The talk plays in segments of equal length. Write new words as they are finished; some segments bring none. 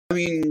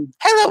mean,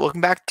 Hello,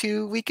 welcome back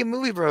to Week in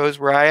Movie Bros,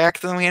 where I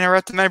accidentally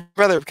interrupted my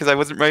brother because I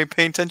wasn't really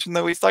paying attention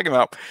to what he's talking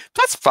about.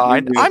 That's you're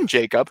fine. good. I'm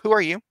Jacob. Who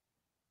are you?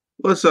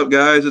 What's up,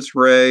 guys? It's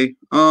Ray.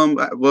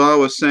 What I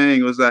was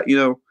saying was that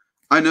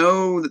I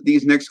know that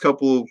these next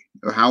couple,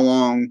 or how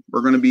long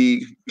we're going to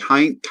be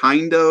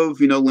kind of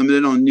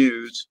limited on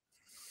news,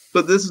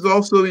 but this is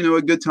also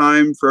a good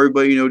time for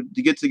everybody to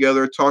get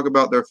together, talk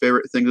about their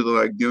favorite things that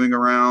they're like doing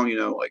around,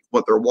 like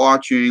what they're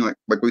watching, like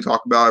we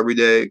talk about every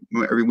day,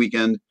 every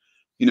weekend,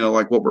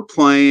 like what we're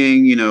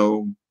playing,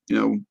 your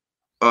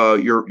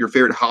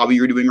favorite hobby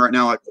you're doing right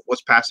now, like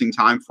what's passing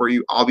time for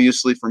you.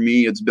 Obviously, for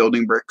me, it's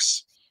building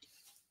bricks.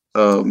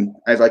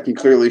 As I can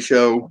clearly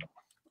show,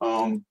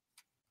 um,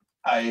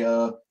 I,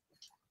 uh,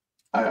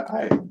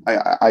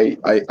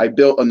 I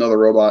built another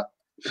robot.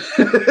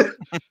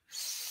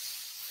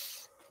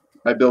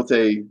 I built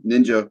a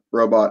ninja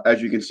robot.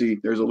 As you can see,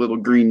 there's a little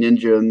green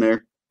ninja in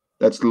there.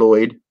 That's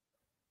Lloyd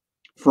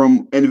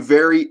from a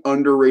very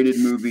underrated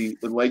movie,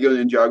 the Lego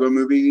Ninjago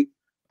movie.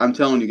 I'm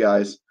telling you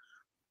guys,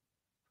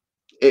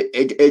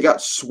 it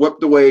got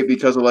swept away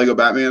because of Lego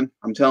Batman.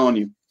 I'm telling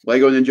you,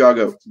 Lego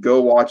Ninjago,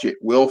 go watch it.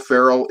 Will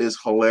Ferrell is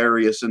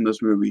hilarious in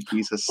this movie.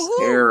 He's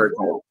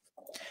hysterical. Ooh,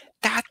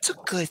 that's a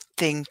good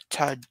thing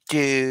to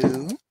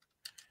do.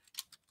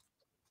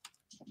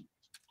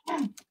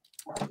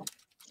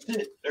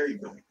 There you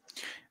go.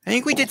 I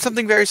think we did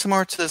something very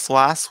similar to this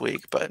last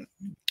week, but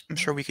I'm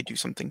sure we could do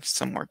something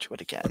similar to it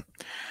again.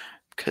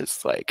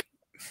 Because,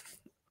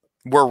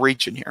 we're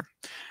reaching here.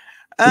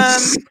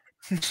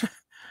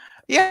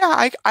 Yeah,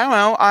 I don't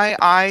know.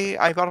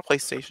 I got a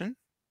PlayStation.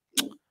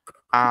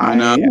 I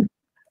know.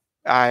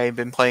 I've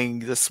been playing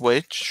the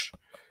Switch.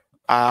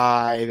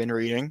 I've been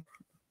reading.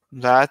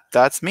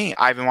 That's me.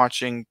 I've been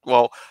watching.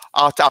 Well,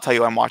 I'll tell you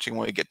what I'm watching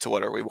when we get to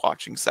what are we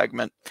watching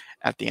segment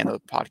at the end of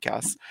the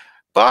podcast.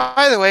 But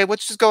by the way,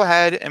 let's just go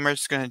ahead and we're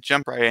just going to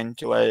jump right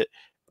into it,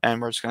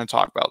 and we're just going to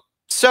talk about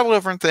several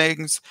different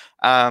things.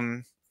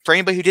 For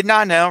anybody who did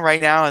not know,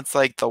 right now it's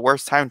like the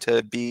worst time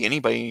to be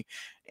anybody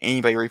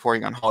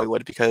reporting on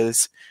Hollywood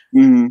because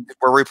we're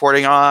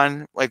reporting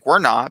on we're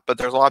not, but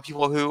there's a lot of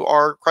people who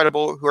are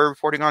credible who are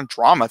reporting on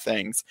drama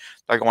things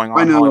that are going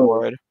on in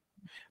Hollywood.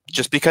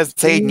 Just because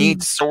they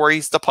need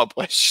stories to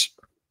publish.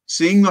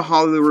 Seeing the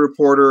Hollywood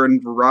Reporter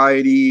and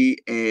Variety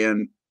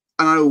and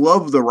I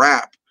love The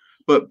Wrap,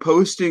 but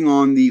posting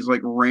on these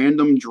like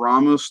random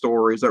drama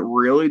stories that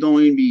really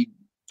don't even be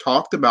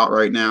talked about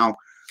right now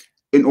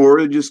in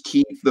order to just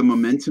keep the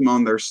momentum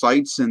on their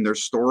sites and their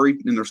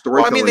storytelling.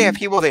 Well, I mean, they have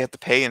people they have to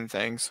pay and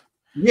things.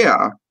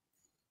 Yeah.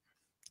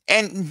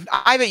 And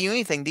I bet you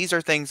anything, these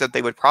are things that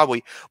they would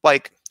probably,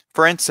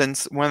 for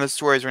instance, one of the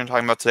stories we're going to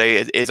talk about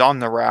today is on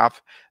The Wrap.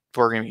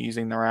 We're going to be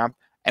using The Wrap.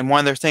 And one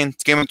of their things,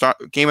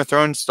 Game of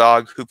Thrones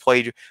dog who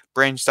played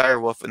Bran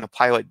Direwolf in the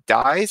pilot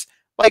dies.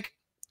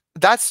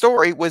 That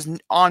story was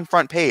on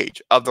front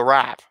page of The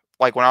Wrap.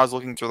 When I was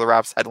looking through The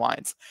Wrap's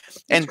headlines.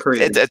 And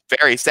it's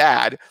very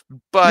sad.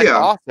 But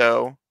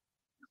also,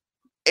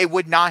 it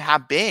would not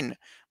have been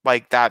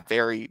that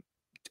very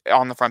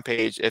on the front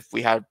page if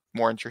we had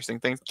more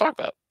interesting things to talk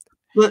about.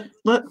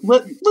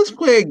 Let's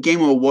play a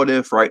game of what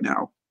if right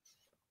now.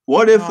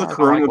 What if the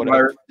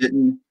coronavirus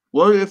didn't?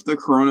 What if the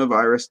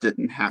coronavirus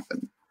didn't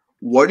happen?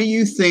 What do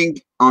you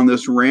think on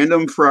this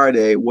random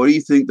Friday? What do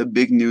you think the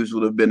big news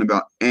would have been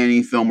about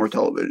any film or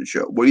television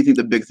show? What do you think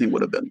the big thing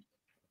would have been?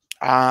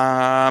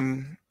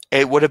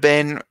 It would have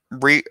been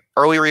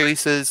early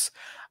releases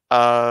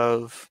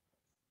of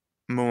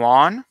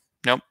Mulan.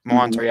 Nope,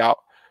 Mulan's already out.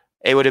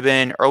 It would have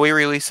been early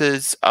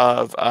releases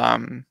of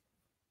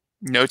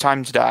No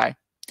Time to Die.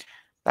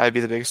 That would be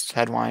the biggest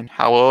headline.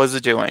 How well is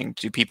it doing?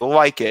 Do people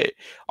like it?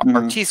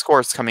 Are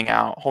T-scores coming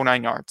out? Whole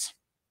 9 yards.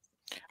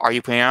 Are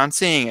you planning on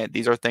seeing it?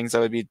 These are things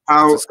that would be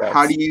discussed.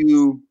 How do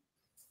you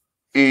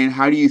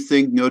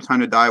think No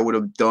Time to Die would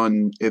have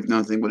done if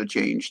nothing would have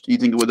changed? Do you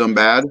think it would have done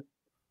bad?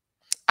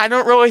 I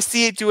don't really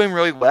see it doing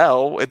really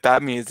well, if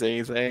that means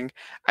anything.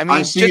 I mean,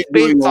 I see it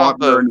doing a lot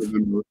better in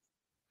November.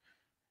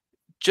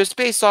 Just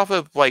based off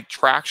of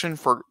traction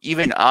for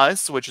even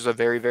us, which is a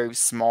very, very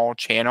small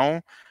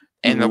channel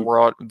in the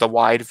world, the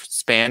wide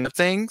span of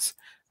things,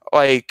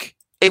 it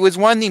was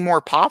one of the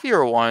more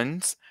popular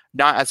ones,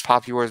 not as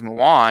popular as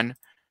Mulan.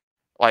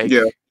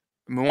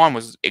 Mulan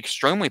was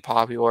extremely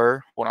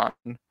popular. Hold on.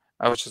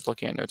 I was just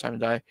looking at No Time to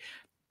Die.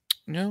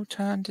 No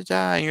Time to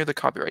Die. You're the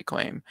copyright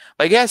claim.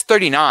 It has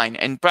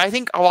 39, but I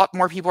think a lot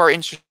more people are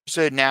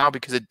interested now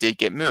because it did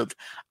get moved.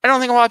 I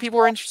don't think a lot of people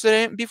were interested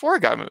in it before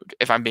it got moved,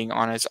 if I'm being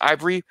honest.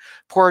 I've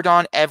reported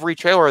on every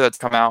trailer that's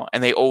come out,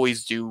 and they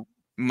always do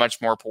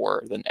much more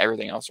poor than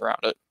everything else around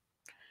it.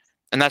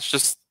 And that's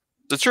just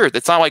the truth.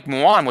 It's not like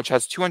Mulan, which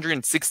has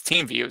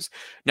 216 views.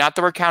 Not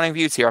that we're counting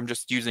views here. I'm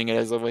just using it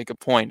as a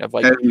point of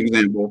as an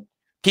example.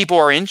 People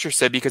are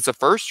interested because the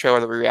first trailer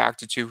that we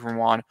reacted to from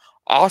Mulan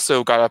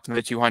also got up in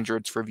the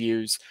 200s for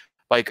views.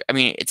 I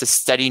mean, it's a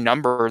steady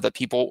number that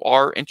people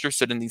are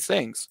interested in these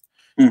things.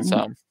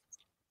 So,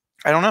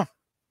 I don't know.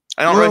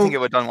 I don't really think it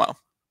would have done well.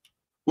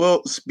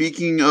 Well,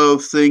 speaking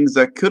of things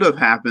that could have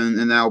happened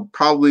and now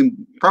probably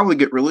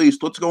get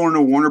released, let's go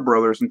into Warner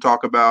Brothers and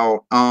talk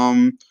about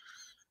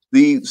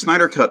the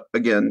Snyder Cut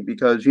again,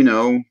 because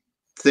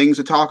things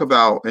to talk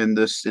about in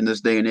this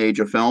day and age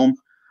of film.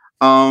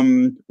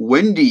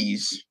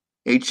 Wendy's,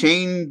 a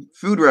chain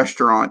food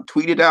restaurant,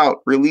 tweeted out,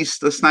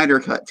 released the Snyder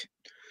Cut.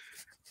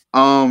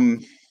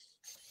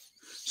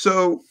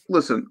 So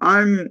listen,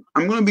 I'm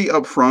gonna be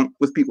upfront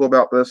with people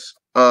about this.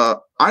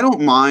 I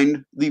don't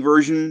mind the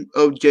version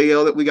of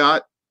JL that we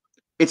got.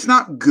 It's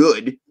not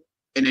good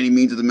in any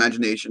means of the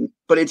imagination,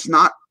 but it's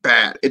not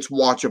bad. It's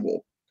watchable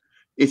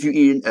if you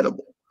eat an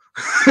edible.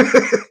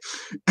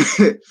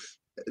 there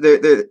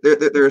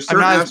are I'm certain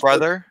not his aspects.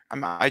 brother.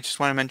 I just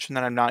want to mention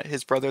that I'm not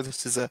his brother.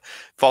 This is a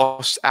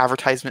false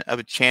advertisement of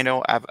a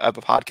channel, of a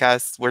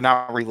podcast. We're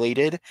not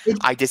related.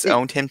 I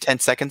disowned him 10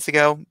 seconds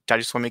ago. I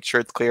just want to make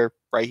sure it's clear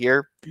right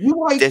here. You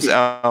liked it.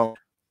 Disowned.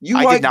 You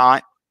I did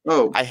not.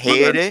 Oh, I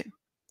hated it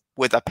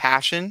with a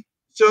passion.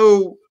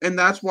 So, and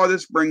that's why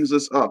this brings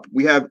us up.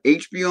 We have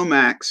HBO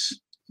Max,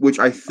 which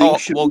I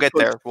think we'll get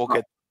there. We'll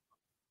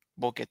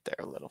get there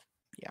a little.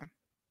 Yeah.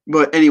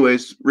 But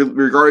anyways,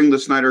 regarding the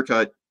Snyder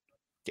Cut,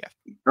 yeah.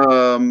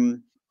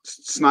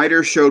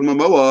 Snyder showed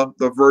Momoa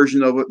the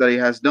version of it that he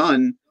has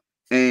done,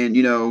 and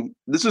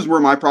this is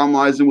where my problem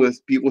lies in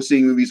with people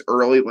seeing movies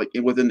early, like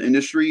within the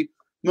industry.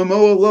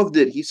 Momoa loved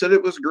it. He said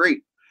it was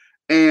great.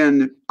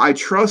 And I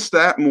trust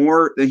that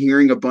more than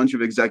hearing a bunch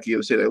of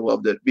executives say they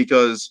loved it,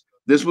 because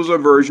this was a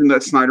version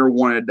that Snyder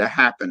wanted to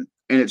happen.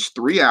 And it's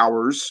 3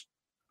 hours,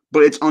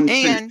 but it's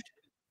unfinished. And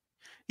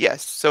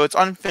yes, so it's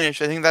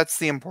unfinished. I think that's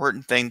the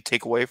important thing to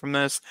take away from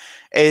this,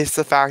 is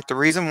the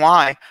reason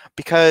why,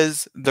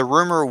 because the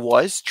rumor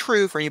was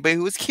true for anybody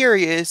who was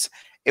curious.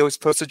 It was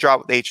supposed to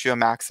drop with HBO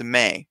Max in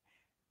May.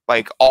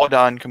 Like, all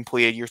done,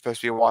 completed. You're supposed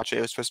to be able to watch it.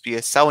 It was supposed to be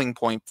a selling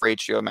point for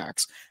HBO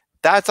Max.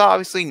 That's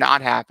obviously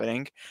not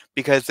happening,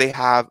 because they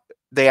have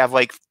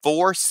like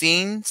 4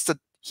 scenes that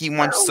he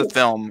wants to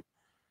film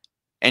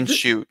and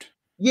shoot.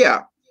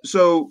 Yeah.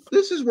 So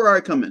this is where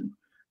I come in.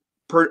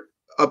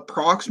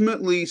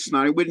 Approximately,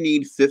 Snyder would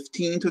need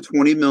 15 to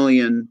 20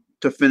 million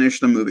to finish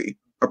the movie.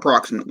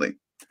 Approximately.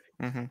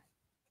 Mm-hmm.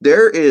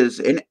 There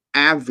is an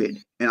avid,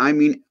 and I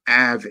mean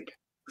avid,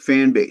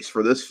 fan base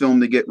for this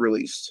film to get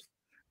released.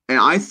 And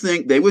I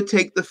think they would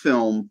take the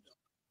film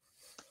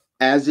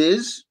as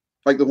is,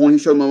 like the one he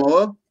showed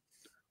Momoa,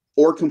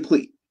 or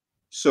complete.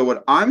 So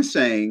what I'm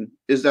saying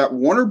is that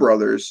Warner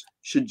Brothers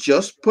should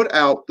just put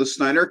out the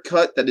Snyder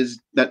Cut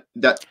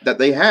that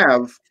they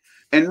have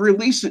and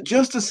release it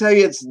just to say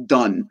it's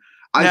done.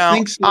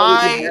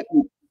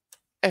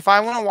 If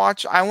I want to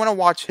watch, I want to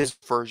watch his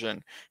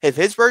version. If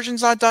his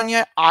version's not done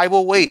yet, I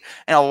will wait.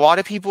 And a lot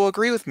of people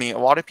agree with me. A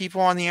lot of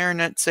people on the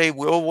internet say,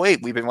 we'll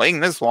wait. We've been waiting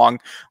this long.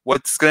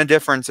 What's going to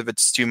difference if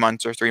it's 2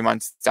 months or 3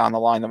 months down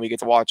the line that we get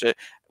to watch it?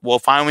 We'll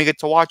finally get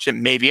to watch it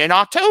maybe in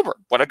October.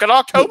 What a good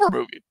October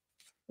movie.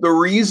 The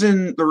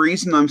reason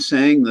I'm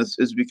saying this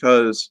is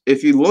because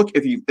if you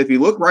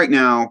look right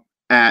now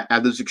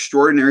at this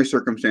extraordinary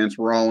circumstance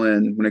we're all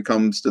in when it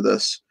comes to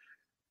this,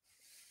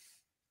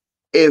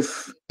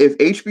 if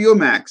HBO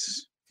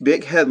Max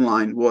big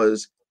headline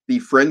was the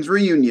Friends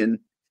reunion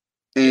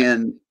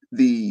and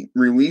the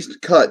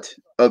released cut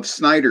of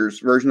Snyder's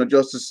version of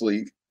Justice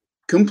League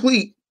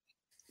complete,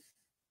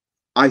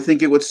 I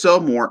think it would sell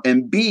more.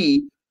 And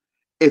B,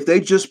 if they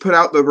just put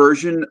out the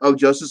version of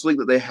Justice League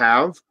that they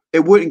have,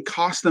 it wouldn't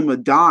cost them a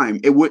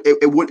dime. It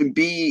wouldn't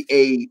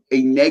be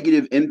a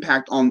negative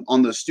impact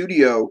on the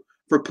studio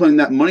for putting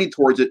that money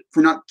towards it,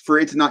 for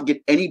it to not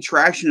get any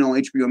traction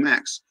on HBO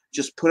Max.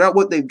 Just put out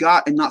what they've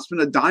got and not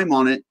spend a dime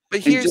on it.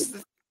 But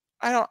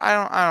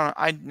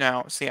I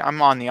know. See,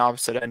 I'm on the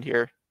opposite end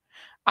here.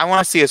 I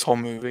want to see his whole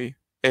movie.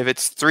 If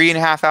it's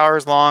 3.5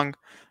 hours long,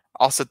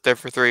 I'll sit there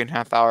for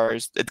 3.5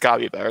 hours. It's got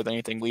to be better than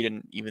anything we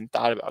didn't even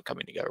thought about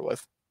coming together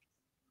with.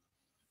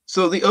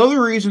 So the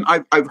other reason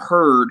I've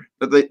heard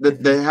that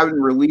they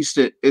haven't released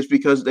it is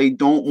because they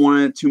don't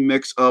want it to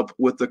mix up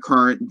with the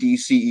current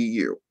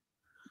DCEU.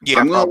 Yeah,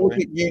 I'm going to look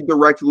at you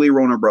directly,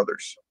 Warner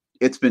Brothers.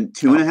 It's been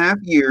 2.5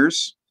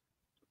 years,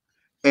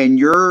 and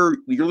your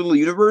little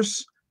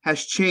universe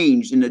has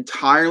changed in an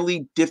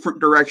entirely different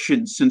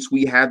direction since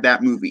we had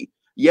that movie.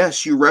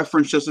 Yes, you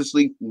referenced Justice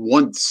League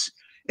once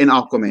in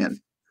Aquaman,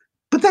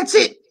 but that's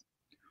it.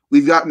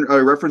 We've gotten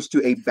a reference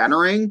to a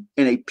Batarang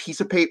and a piece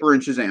of paper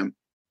in Shazam.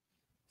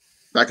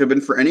 That could have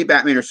been for any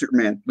Batman or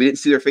Superman. We didn't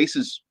see their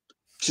faces.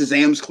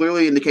 Shazam's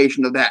clearly an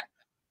indication of that.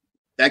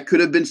 That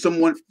could have been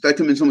someone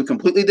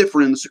completely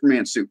different in the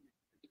Superman suit.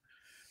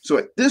 So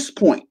at this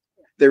point,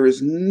 there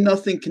is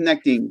nothing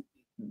connecting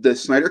the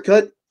Snyder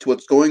Cut to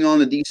what's going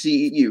on in the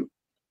DCEU.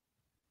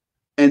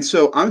 And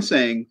so I'm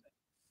saying,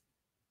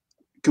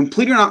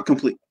 complete or not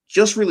complete,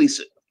 just release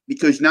it,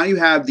 because now you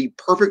have the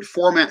perfect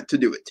format to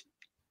do it.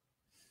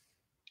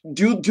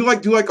 Do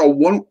like a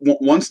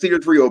once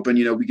theaters reopen,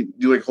 we can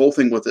do like a whole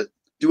thing with it.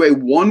 Do a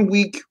 1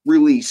 week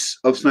release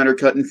of Snyder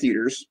Cut in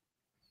theaters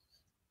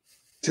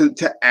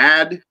to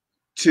add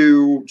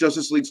to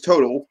Justice League's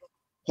total,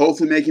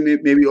 hopefully making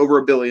it maybe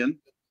over $1 billion.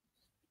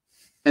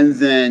 and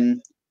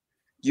then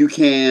you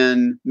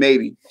can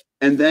maybe,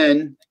 and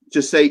then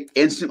just say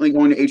instantly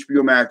going to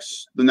HBO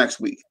Max the next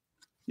week.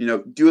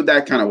 Do it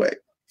that kind of way.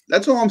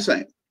 That's all I'm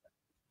saying.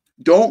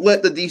 Don't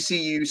let the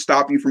DCU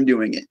stop you from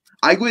doing it.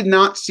 I would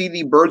not see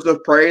the Birds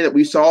of Prey that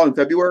we saw in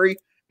February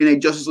in a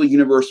Justice League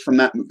universe from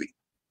that movie.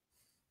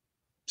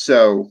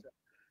 So,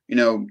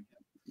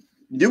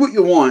 do what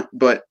you want,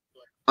 but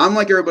I'm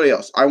like everybody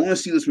else. I want to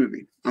see this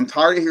movie. I'm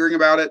tired of hearing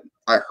about it.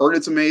 I heard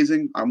it's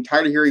amazing. I'm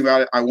tired of hearing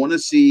about it. I want to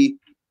see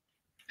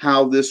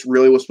how this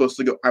really was supposed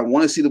to go. I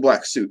want to see the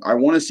black suit. I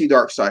want to see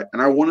Darkseid.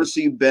 And I want to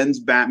see Ben's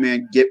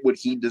Batman get what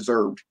he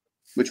deserved,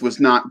 which was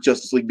not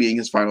Justice League being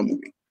his final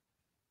movie.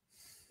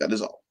 That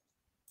is all.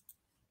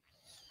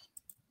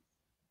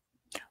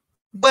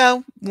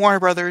 Well, Warner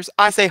Brothers,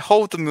 I say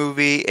hold the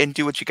movie and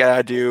do what you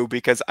gotta do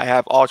because I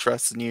have all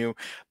trust in you.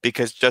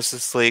 Because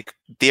Justice League,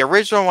 the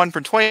original one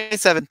from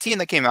 2017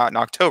 that came out in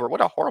October,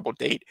 what a horrible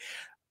date.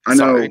 I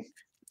know.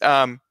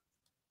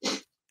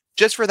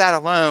 Just for that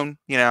alone,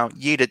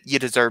 you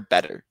deserve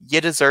better.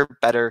 You deserve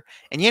better.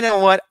 And you know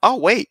what? I'll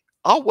wait.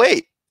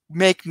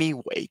 Make me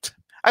wait.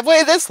 I've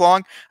waited this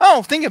long.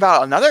 Oh, think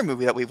about another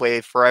movie that we've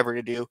waited forever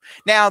to do.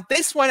 Now,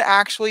 this one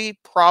actually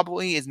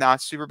probably is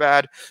not super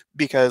bad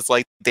because,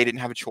 they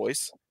didn't have a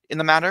choice in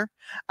the matter.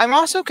 I'm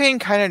also getting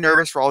kind of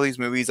nervous for all these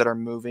movies that are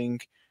moving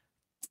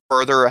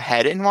further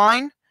ahead in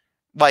line.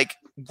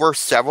 We're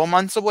several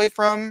months away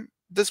from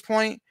this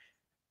point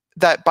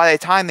that by the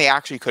time they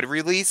actually could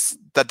release,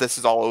 that this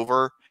is all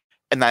over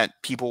and that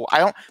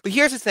but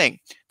here's the thing.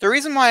 The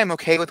reason why I'm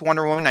okay with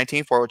Wonder Woman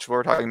 1984, which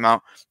we're talking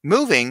about,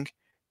 moving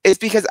is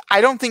because I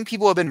don't think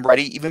people have been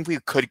ready, even if we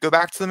could go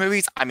back to the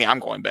movies. I mean, I'm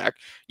going back.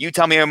 You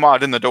tell me I'm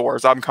not in the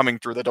doors, I'm coming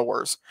through the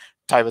doors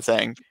type of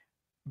thing.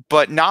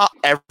 But not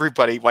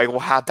everybody will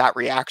have that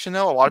reaction,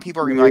 though. A lot of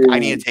people are going to be like, I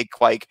need to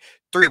take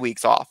 3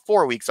 weeks off,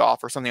 4 weeks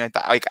off, or something like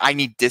that. I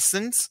need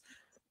distance,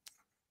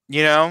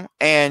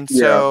 And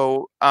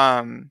so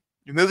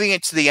moving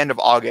it to the end of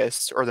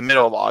August or the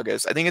middle of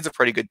August, I think it's a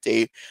pretty good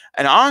date.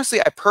 And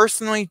honestly, I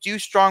personally do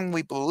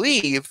strongly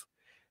believe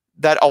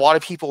that a lot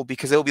of people,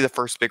 because it'll be the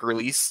first big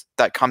release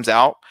that comes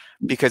out,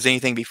 because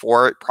anything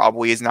before it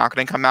probably is not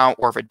going to come out,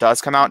 or if it does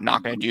come out,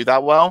 not going to do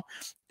that well.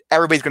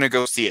 Everybody's going to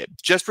go see it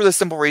just for the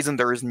simple reason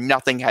there is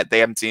nothing they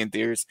haven't seen in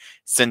theaters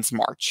since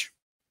March,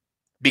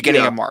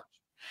 beginning of March.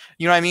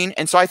 You know what I mean?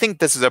 And so I think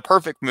this is a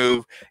perfect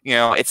move.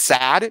 It's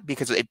sad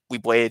because we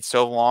waited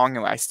so long,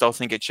 and I still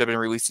think it should have been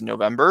released in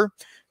November.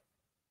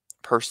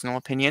 Personal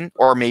opinion,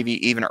 or maybe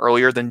even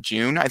earlier than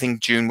June. I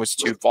think June was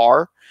too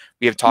far.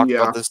 We have talked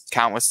about this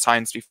countless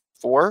times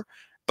before,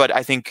 but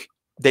I think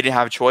they didn't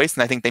have a choice,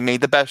 and I think they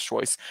made the best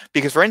choice.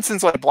 Because, for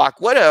instance, Black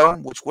Widow,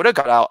 which would have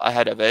got out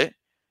ahead of it,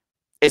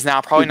 is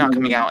now probably not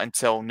coming out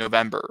until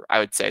November. I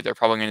would say they're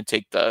probably going to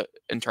take the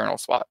internal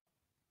spot.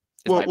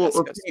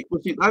 Well,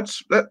 see,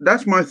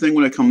 that's my thing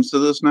when it comes to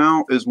this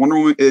now is Wonder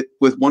Woman.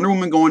 With Wonder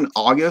Woman going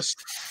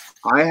August,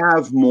 I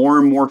have more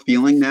and more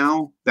feeling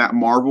now that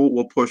Marvel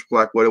will push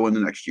Black Widow in the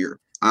next year.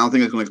 I don't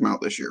think it's going to come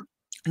out this year.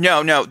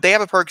 No, they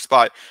have a perk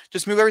spot.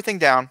 Just move everything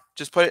down.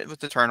 Just put it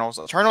with Eternals.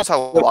 Eternals have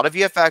a lot of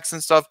VFX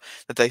and stuff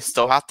that they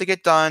still have to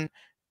get done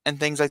and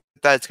things like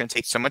that. It's going to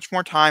take so much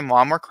more time, a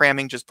lot more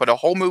cramming. Just put a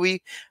whole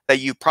movie that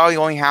you probably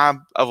only have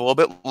a little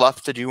bit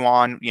left to do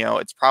on.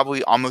 It's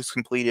probably almost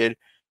completed,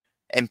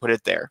 and put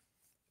it there.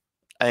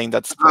 I think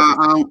that's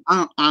perfect.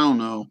 I don't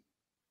know.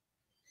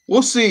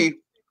 We'll see.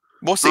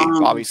 We'll see.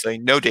 Obviously,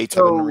 no dates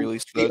have been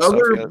released for the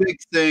other big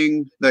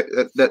thing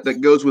that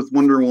goes with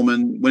Wonder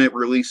Woman when it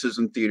releases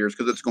in theaters,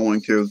 because it's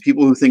going to.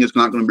 People who think it's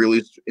not going to be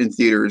released in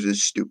theaters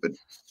is stupid.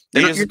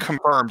 They just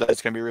confirmed that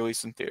it's going to be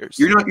released in theaters.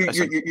 You're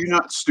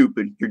not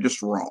stupid. You're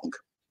just wrong.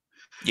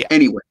 Yeah.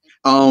 Anyway,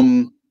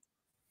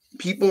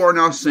 people are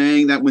now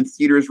saying that when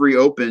theaters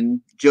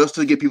reopen, just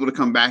to get people to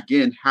come back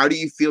in, how do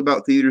you feel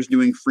about theaters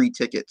doing free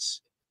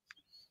tickets?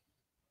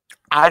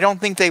 I don't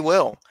think they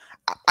will.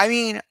 I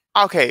mean,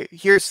 okay,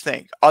 here's the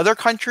thing. Other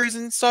countries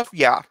and stuff,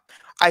 yeah,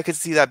 I could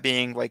see that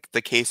being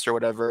the case or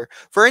whatever.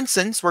 For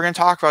instance, we're going to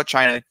talk about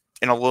China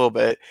in a little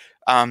bit.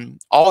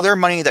 All their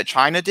money that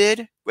China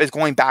did is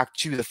going back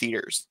to the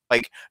theaters.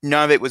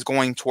 None of it was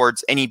going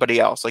towards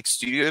anybody else,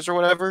 studios or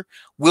whatever.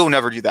 We'll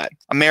never do that.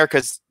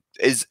 America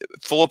is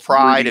full of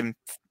pride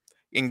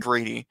and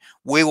greedy.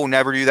 We will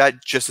never do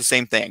that. Just the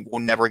same thing.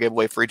 We'll never give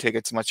away free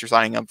tickets unless you're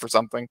signing up for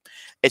something.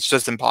 It's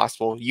just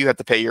impossible. You have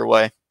to pay your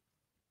way.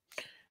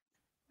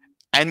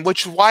 And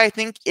which is why I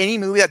think any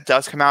movie that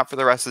does come out for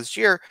the rest of this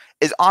year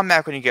is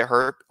automatically going to get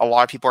hurt. A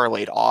lot of people are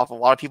laid off. A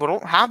lot of people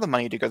don't have the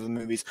money to go to the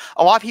movies.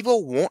 A lot of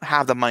people won't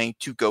have the money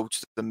to go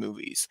to the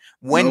movies.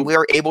 When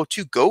we're able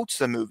to go to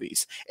the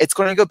movies, it's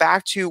going to go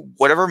back to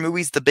whatever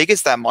movie's the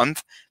biggest that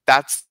month.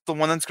 That's the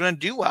one that's going to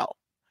do well.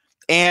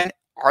 And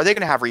are they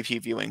going to have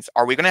repeat viewings?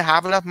 Are we going to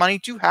have enough money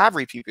to have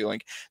repeat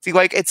viewing? See,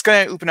 it's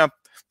going to open up.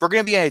 We're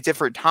going to be at a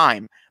different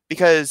time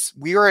because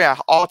we are at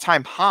an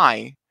all-time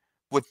high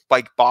with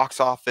box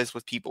office,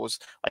 with people's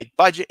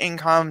budget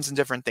incomes and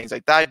different things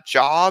like that,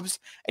 jobs.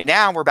 And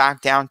now we're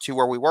back down to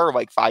where we were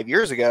 5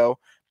 years ago.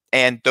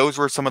 and those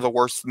were some of the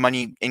worst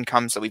money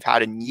incomes that we've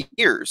had in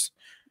years.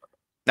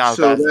 Not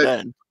So as bad as that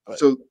then. But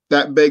so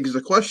that begs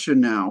the question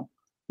now: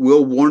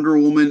 will Wonder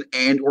Woman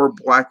and or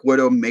Black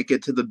Widow make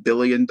it to the $1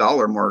 billion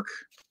mark?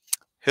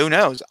 who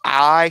knows?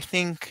 I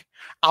think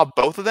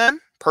both of them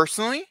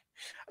personally.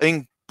 I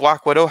think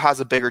Black Widow has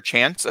a bigger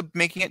chance of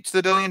making it to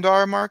the $1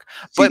 billion mark,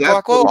 See, but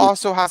Black Widow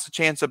also has a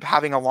chance of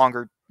having a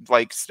longer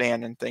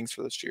span and things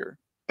for this year.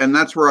 and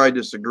that's where I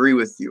disagree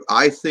with you.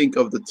 I think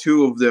of the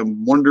two of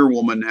them, Wonder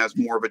Woman has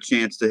more of a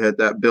chance to hit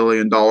that $1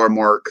 billion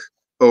mark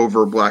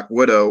over Black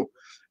Widow,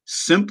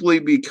 simply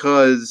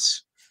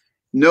because,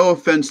 no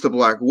offense to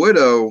Black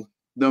Widow,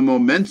 the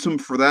momentum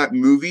for that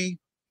movie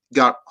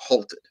got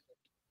halted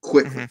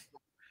quickly.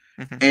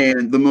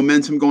 And the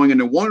momentum going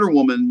into Wonder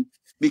Woman,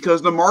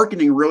 because the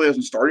marketing really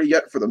hasn't started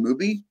yet for the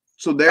movie.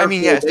 So therefore,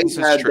 yes,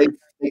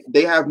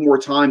 they have more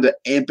time to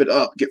amp it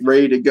up, get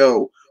ready to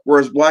go.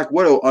 Whereas Black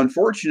Widow,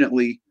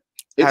 unfortunately,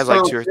 has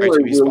like 2 or 3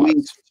 TV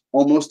spots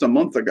almost a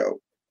month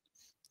ago.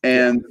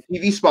 And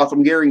TV spots,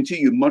 I'm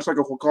guaranteeing you, much like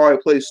a Hawkeye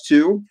Place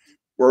 2,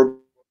 were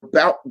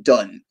about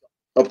done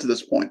up to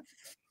this point.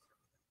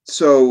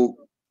 So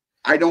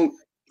I don't,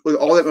 with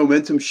all that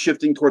momentum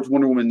shifting towards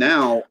Wonder Woman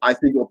now, I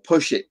think it'll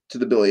push it to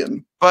the $1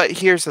 billion. But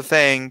here's the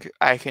thing,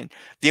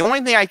 the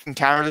only thing I can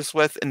counter this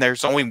with, and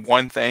there's only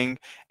one thing,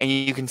 and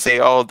you can say,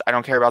 oh, I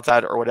don't care about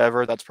that or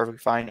whatever, that's perfectly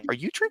fine. Are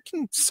you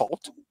drinking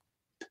salt?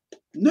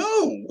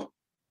 No.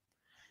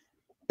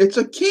 It's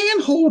a can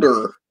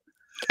holder.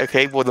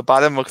 Okay, well, the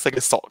bottom looks like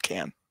a salt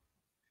can.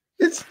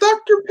 It's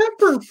Dr.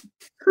 Pepper.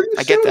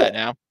 I get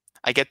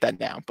that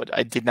now, but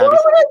I did not. Why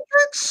would I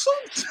drink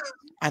salt?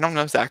 I don't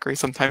know, Zachary.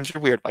 Sometimes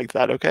you're weird like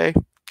that, okay?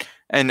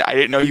 And I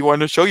didn't know you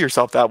wanted to show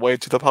yourself that way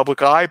to the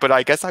public eye, but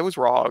I guess I was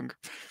wrong.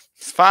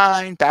 It's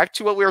fine. Back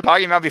to what we were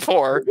talking about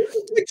before.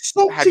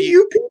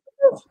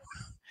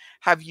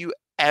 Have you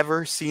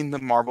ever seen the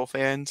Marvel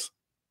fans?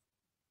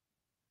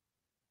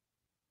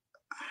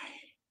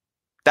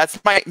 That's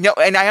no,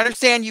 and I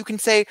understand you can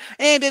say,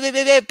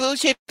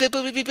 bullshit, I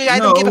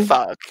don't give a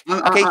fuck.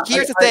 Okay,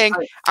 here's the thing.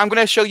 I'm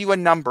going to show you a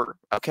number,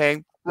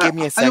 okay? Give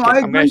me a second.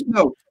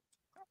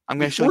 I'm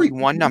going to show you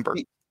one number.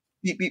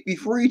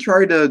 Before you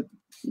try to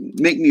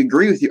make me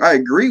agree with you, I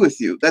agree with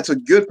you. That's a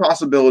good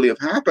possibility of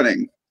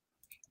happening,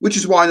 which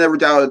is why I never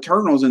doubted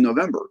Eternals in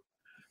November.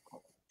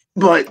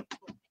 But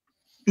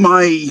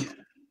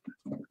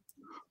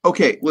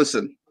okay,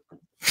 listen.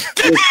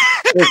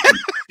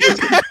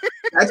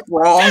 That's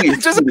wrong.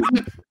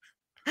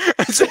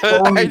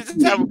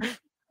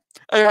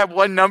 I have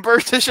one number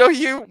to show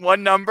you.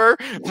 One number.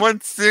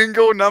 One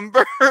single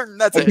number.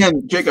 That's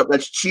Again, Jacob,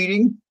 that's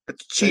cheating.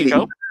 That's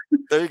cheating.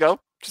 There you go.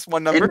 Just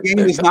one number.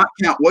 Endgame does not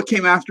count. What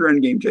came after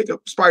Endgame,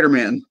 Jacob?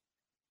 Spider-Man.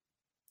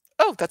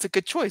 Oh, that's a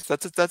good choice.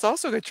 That's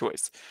also a good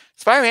choice.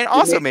 Spider-Man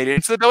also made it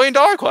into the $1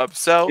 billion club.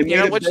 So,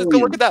 let's just go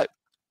look at that.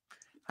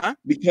 Huh?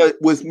 Because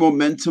with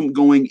momentum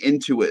going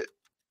into it.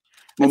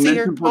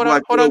 Momentum for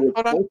Black Widow was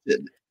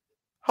halted.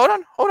 Hold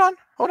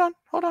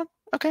on.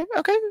 Okay.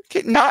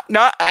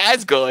 Not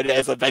as good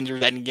as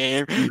Avengers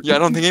Endgame. Yeah, I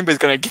don't think anybody's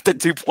gonna get the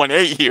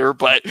 2.8 here,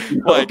 but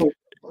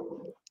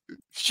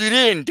she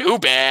didn't do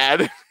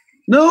bad.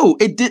 No,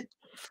 it did.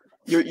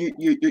 You're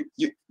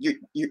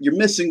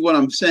missing what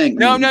I'm saying.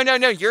 No.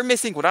 You're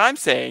missing what I'm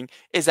saying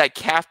is that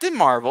Captain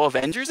Marvel,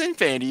 Avengers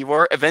Infinity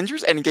War,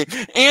 Avengers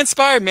Endgame, and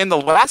Spider-Man, the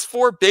last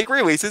 4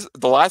 releases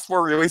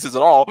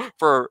at all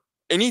for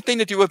anything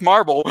to do with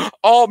Marvel,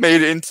 all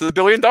made it into the $1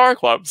 billion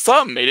club.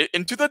 Some made it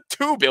into the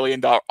 $2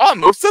 billion,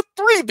 almost the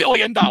 $3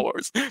 billion.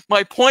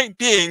 My point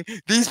being,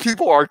 these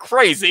people are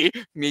crazy.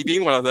 Me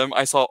being one of them,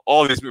 I saw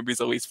all these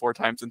movies at least 4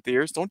 times in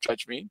theaters. Don't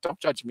judge me.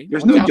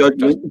 There's no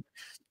judgment.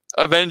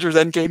 Avengers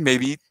Endgame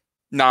maybe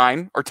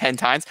 9 or 10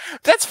 times.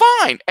 That's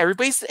fine.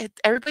 Everybody's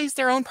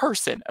their own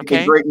person. Okay,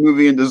 it's a great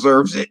movie and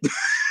deserves it.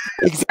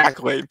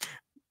 Exactly.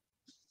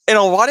 And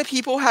a lot of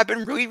people have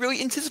been really,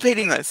 really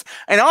anticipating this.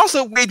 And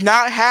also, we've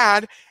not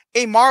had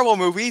a Marvel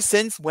movie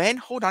since when?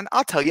 Hold on,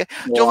 I'll tell you.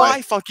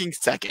 July fucking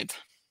 2nd.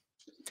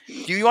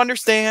 Do you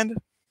understand?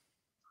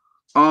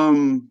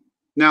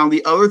 Now,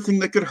 the other thing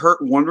that could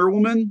hurt Wonder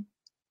Woman,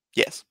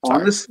 yes,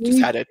 honestly,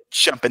 just had to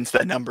jump into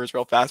the numbers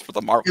real fast for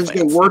the Marvel is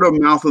the word of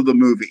mouth of the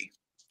movie.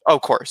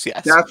 Of course,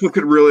 yes. That's what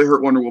could really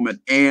hurt Wonder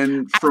Woman.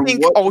 And from I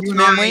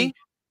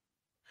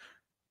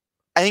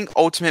think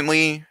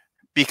ultimately,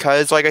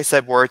 because, like I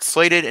said, where it's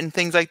slated and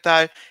things like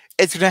that,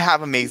 it's going to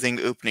have amazing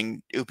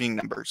opening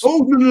numbers.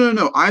 Oh,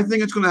 no. I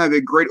think it's going to have a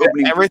great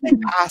opening. Everything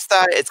past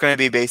that, it's going to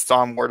be based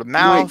on word of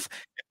mouth.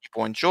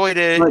 People enjoyed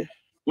it.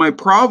 My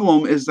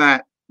problem is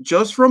that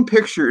just from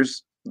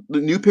pictures, the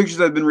new pictures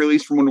that have been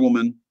released from Wonder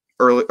Woman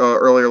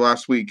earlier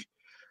last week,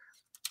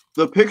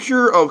 the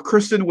picture of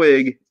Kristen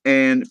Wiig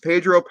and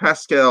Pedro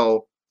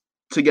Pascal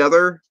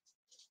together,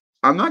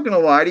 I'm not going to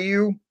lie to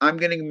you. I'm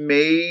getting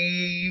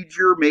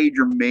major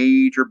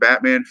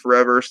Batman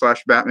Forever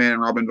 / Batman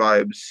and Robin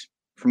vibes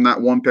from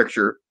that one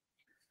picture.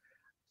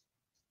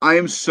 I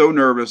am so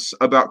nervous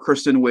about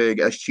Kristen Wiig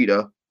as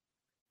Cheetah.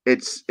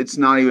 It's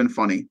not even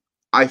funny.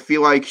 I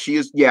feel like she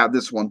is,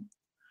 this one.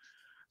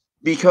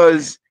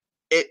 Because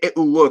it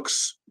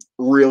looks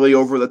really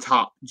over the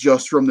top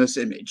just from this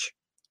image.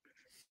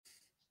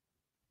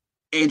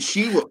 And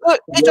she looks But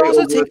it's way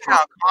also over the taken out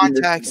top of in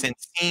this context image. and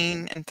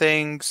scene and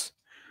things.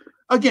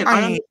 Again, I I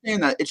mean,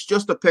 understand that it's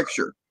just a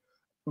picture,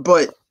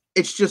 but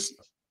it's just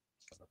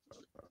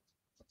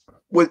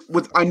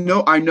with I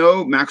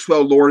know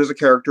Maxwell Lord is a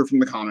character from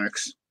the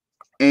comics,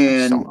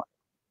 and so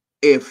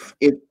if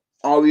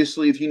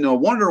obviously if you know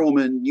Wonder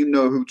Woman, you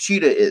know who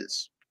Cheetah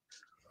is.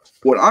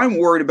 What I'm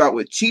worried about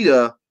with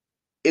Cheetah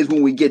is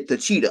when we get to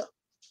Cheetah.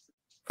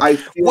 I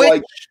feel which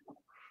like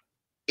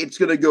it's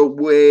gonna go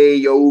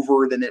way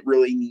over than it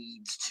really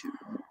needs to.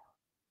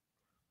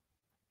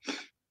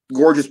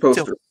 Gorgeous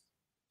poster.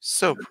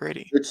 so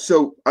pretty. It's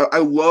so I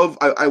love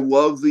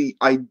the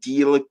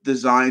idyllic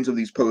designs of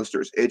these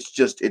posters.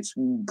 It's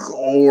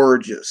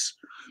gorgeous.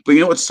 But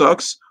you know what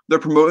sucks? They're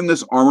promoting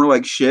this armor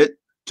like shit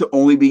to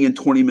only be in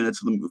 20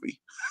 minutes of the movie.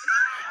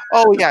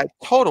 Oh yeah,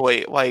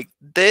 totally. Like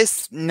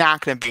this,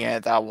 not gonna be in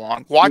it that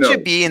long. Watch No.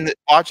 it be in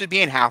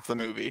half the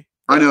movie.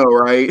 I know,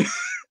 right?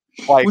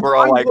 Like Which we're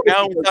all I like, love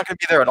no, because- it's not gonna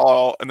be there at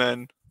all, and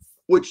then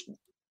which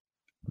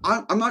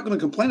I'm not going to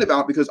complain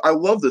about because I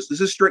love this.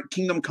 This is straight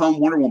Kingdom Come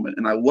Wonder Woman,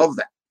 and I love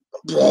that.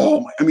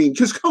 Oh, I mean,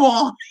 just come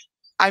on.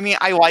 I mean,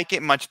 I like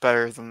it much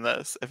better than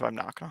this. If I'm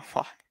not gonna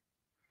lie,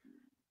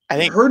 I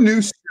think Her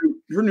new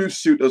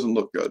suit doesn't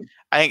look good.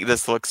 I think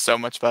this looks so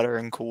much better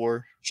and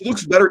cooler. She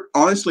looks better.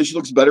 Honestly, she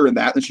looks better in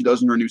that than she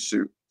does in her new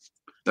suit.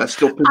 That's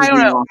still I don't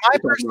know. My to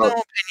talk personal about.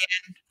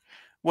 opinion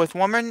with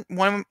Wonder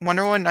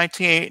Woman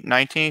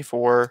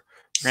 1984,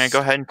 we're gonna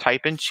go ahead and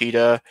type in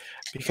Cheetah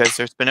because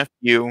there's been a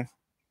few.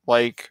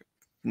 Like,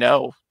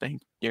 no,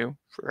 thank you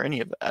for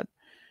any of that.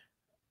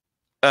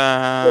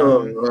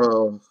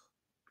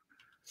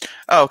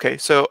 Okay,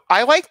 so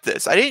I like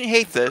this. I didn't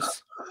hate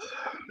this.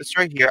 It's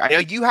right here. I know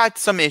you had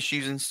some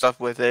issues and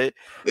stuff with it.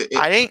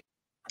 I didn't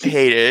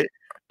hate it.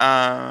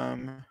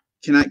 Can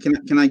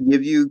I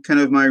give you kind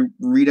of my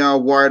readout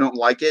of why I don't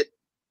like it?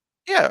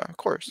 Yeah, of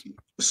course.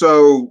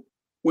 So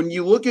when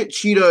you look at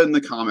Cheetah in the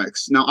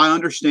comics, now I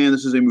understand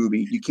this is a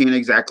movie. You can't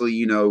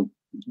exactly,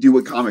 do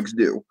what comics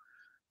do.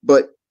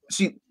 But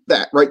see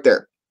that right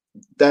there.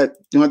 That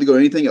you don't have to go to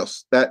anything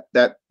else.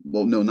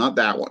 Well, no, not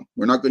that one.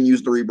 We're not going to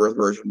use the Rebirth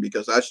version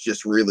because that's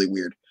just really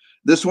weird.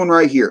 This one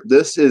right here.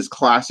 This is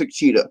classic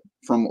Cheetah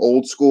from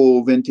old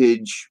school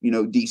vintage,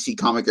 DC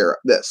comic era.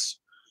 This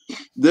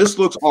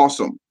looks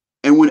awesome.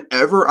 And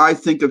whenever I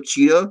think of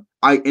Cheetah,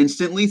 I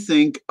instantly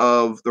think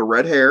of the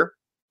red hair,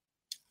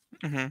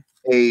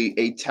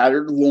 a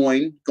tattered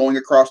loin going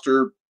across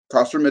her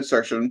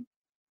midsection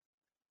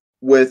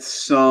with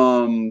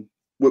some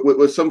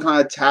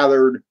kind of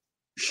tattered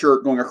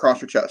shirt going across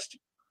her chest.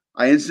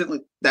 I instantly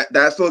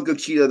that's the look of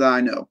Cheetah that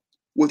I know,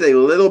 with a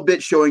little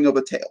bit showing of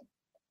a tail.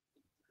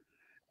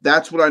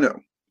 That's what I know.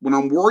 What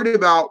I'm worried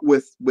about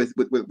with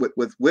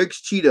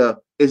Wig's Cheetah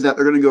is that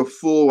they're going to go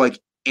full like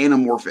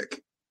anamorphic,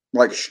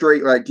 like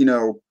straight, like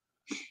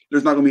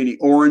there's not going to be any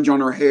orange on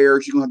her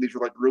hair. She's going to have these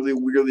like really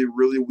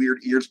weird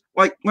ears,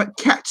 like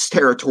Cat's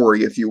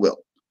territory, if you will.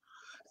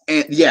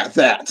 And yeah,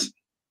 that's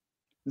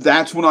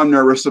what I'm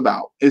nervous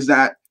about. Is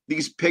that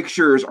these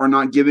pictures are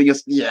not giving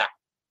us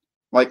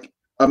like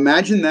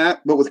imagine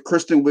that, but with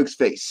Kristen Wiig's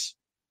face.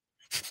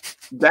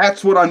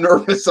 That's what I'm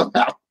nervous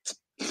about.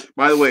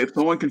 By the way, if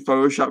someone can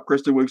Photoshop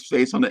Kristen Wiig's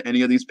face onto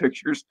any of these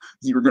pictures,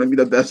 you're going to be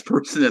the best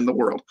person in the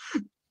world.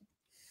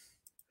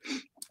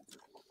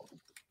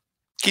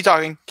 Keep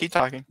talking.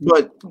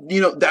 But,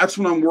 that's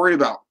what I'm worried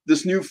about.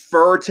 This new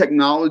fur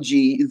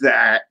technology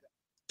that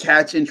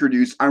Cat's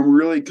introduced, I'm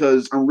really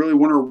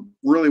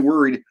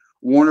worried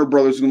Warner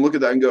Brothers is going to look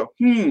at that and go,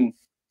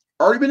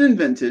 already been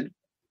invented,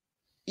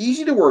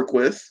 easy to work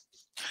with,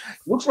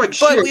 looks like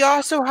shit. But we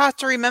also have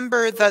to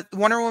remember that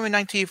Wonder Woman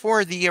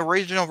 1984, the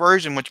original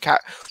version,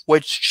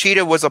 which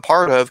Cheetah was a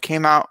part of,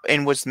 came out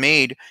and was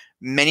made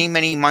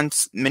many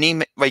months,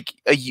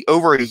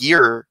 over a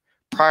year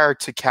prior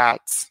to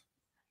Cat's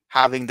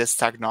having this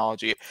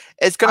technology.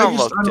 It's gonna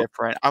look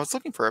different. I was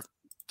looking for a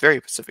very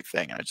specific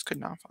thing, and I just could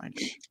not find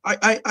it.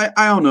 I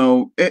don't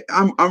know.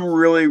 I'm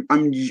really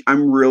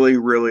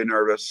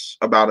nervous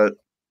about it.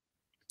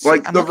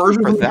 Like the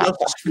version of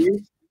Injustice 2.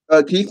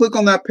 Can you click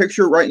on that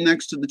picture right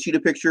next to the Cheetah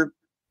picture,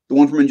 the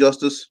one from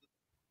Injustice?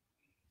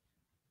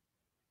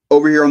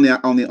 Over here on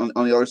the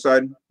other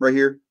side, right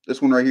here.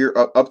 This one right here,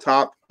 up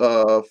top,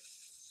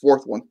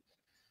 fourth one.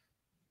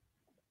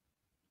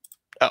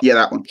 Oh, yeah,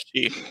 that one.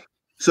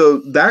 So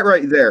that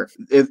right there,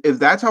 if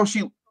that's how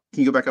can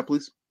you go back up,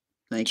 please?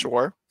 Thank you.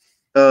 Sure.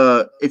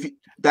 If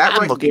that I'm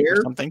right looking there,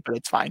 for something, but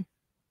it's fine.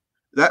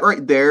 That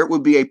right there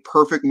would be a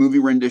perfect movie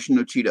rendition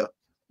of Cheetah.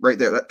 Right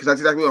there, because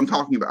that's exactly what I'm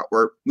talking about.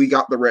 Where we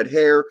got the red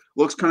hair,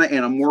 looks kind of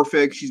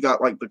anamorphic. She's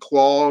got like the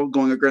claw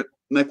going a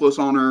necklace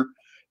on her.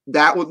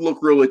 That would look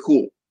really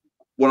cool.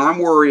 What I'm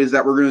worried is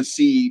that we're going to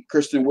see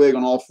Kristen Wiig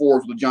on all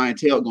fours with a giant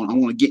tail going, "I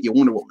want to get you,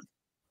 Wonder Woman."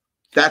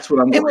 That's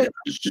what I'm worried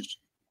about.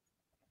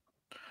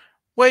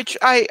 Which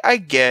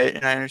I get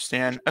and I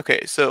understand.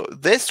 Okay, so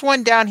this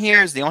one down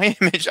here is the only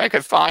image I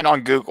could find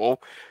on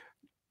Google.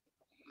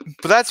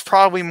 But that's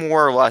probably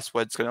more or less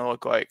what it's going to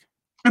look like.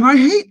 And I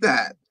hate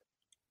that.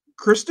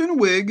 Kristen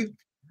Wiig.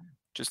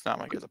 Just not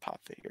like as a pop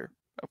figure,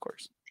 of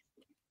course.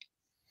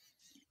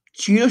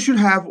 Cheetah should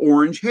have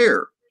orange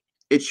hair.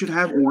 It should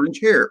have orange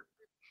hair.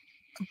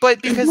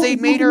 But because they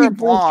made her a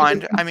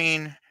blonde, I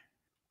mean...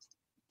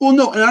 Well,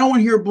 no, and I don't want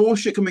to hear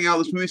bullshit coming out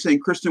of this movie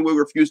saying Kristen Wiig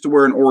refused to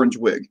wear an orange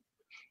wig.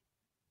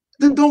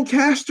 Then don't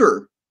cast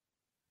her.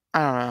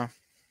 I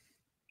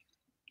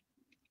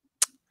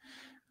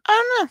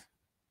don't know.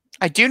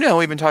 I do know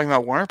we've been talking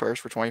about Warner Bros.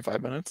 For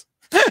 25 minutes.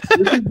 This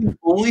is the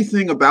only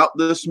thing about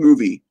this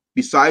movie,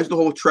 besides the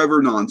whole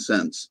Trevor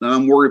nonsense, that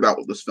I'm worried about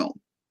with this film.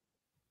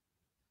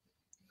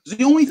 It's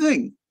the only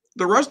thing.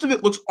 The rest of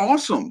it looks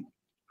awesome.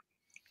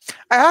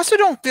 I also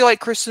don't feel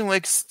like Kristen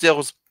Wiig still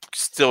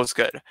is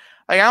good.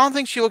 Like, I don't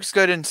think she looks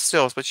good in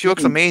stills, but she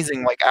looks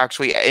amazing, like,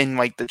 actually, in,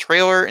 like, the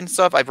trailer and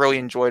stuff. I've really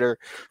enjoyed her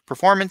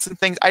performance and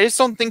things. I just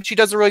don't think she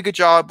does a really good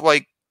job,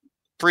 like,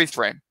 freeze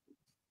frame.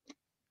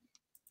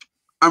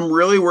 I'm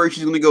really worried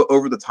she's going to go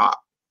over the top.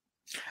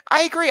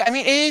 I agree. I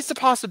mean, it is a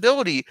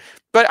possibility,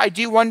 but I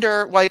do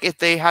wonder, like, if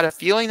they had a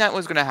feeling that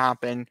was going to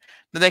happen,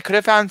 then they could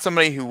have found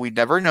somebody who we'd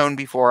never known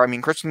before. I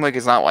mean, Kristen Wiig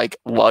is not, like,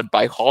 loved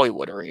by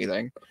Hollywood or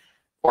anything,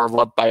 or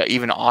loved by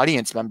even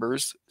audience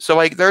members. So,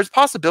 like, there's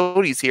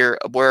possibilities here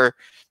where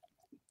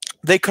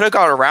they could have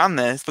got around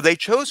this, but they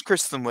chose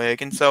Kristen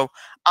Wiig, and so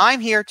I'm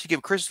here to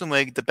give Kristen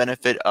Wiig the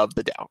benefit of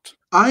the doubt.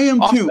 I am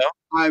too.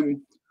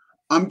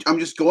 I'm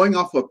just going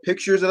off of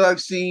pictures that I've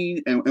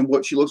seen and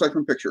what she looks like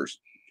from pictures.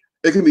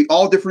 It can be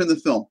all different in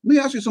the film. Let me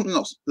ask you something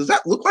else. Does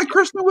that look like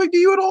Kristen Wiig to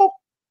you at all?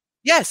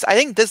 Yes, I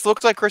think this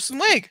looks like Kristen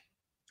Wiig.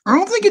 I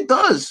don't think it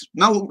does.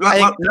 No,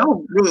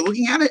 really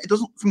looking at it, it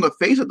doesn't. From the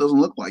face, it doesn't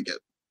look like it.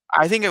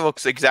 I think it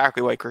looks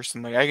exactly like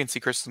Kristen Wiig. I can see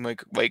Kristen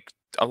Wiig like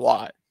a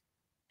lot.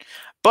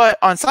 But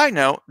on side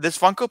note, this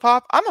Funko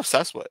Pop, I'm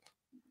obsessed with.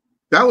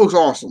 That looks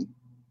awesome.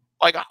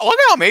 Like, look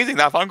how amazing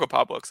that Funko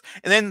Pop looks.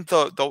 And then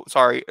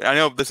sorry, I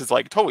know this is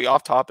like totally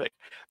off topic,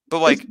 but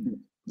like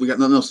we got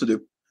nothing else to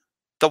do.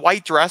 The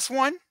white dress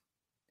one.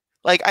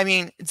 Like, I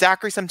mean,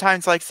 Zachary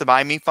sometimes likes to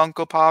buy me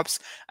Funko Pops.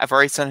 I've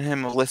already sent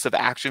him a list of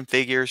action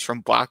figures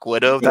from Black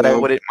Widow that I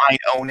wouldn't mind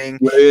owning.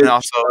 And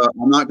also,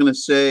 I'm not going to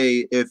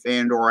say if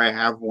or I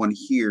have one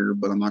here,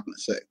 but I'm not going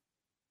to say.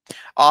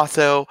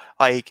 Also,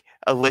 like,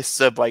 a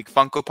list of, like,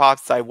 Funko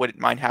Pops that I wouldn't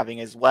mind having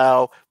as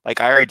well.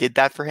 Like, I already did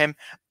that for him.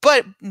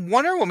 But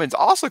Wonder Woman's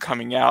also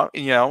coming out,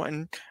 you know,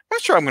 and I'm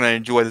sure I'm going to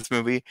enjoy this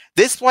movie.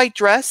 This white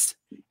dress,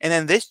 and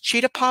then this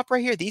Cheetah Pop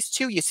right here, these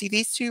two, you see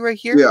these two right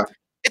here? Yeah.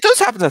 It does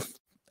happen to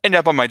end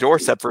up on my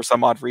doorstep for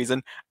some odd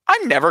reason.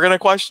 I'm never going to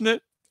question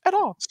it at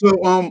all.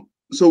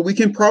 So we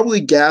can probably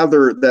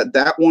gather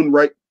that one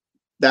right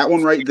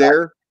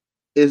there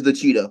is the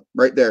cheetah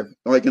right there,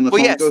 like in the.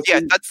 Well, yes,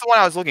 that's the one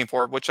I was looking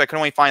for, which I can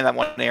only find that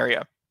one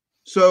area.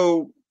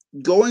 So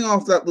going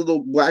off that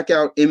little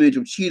blackout image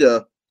of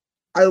cheetah,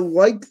 I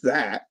like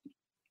that.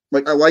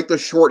 Like, I like the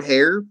short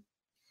hair.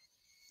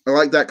 I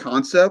like that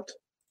concept.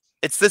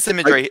 It's this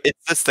image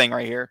it's this thing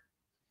right here.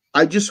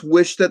 I just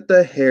wish that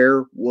the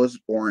hair was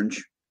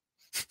orange.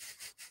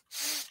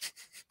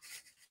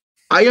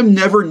 I am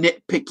never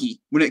nitpicky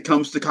when it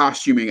comes to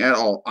costuming at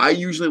all. I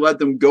usually let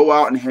them go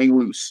out and hang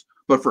loose.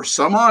 But for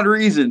some odd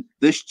reason,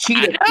 this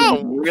cheetah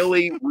is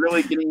really,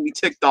 really getting me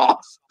ticked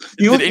off.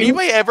 Did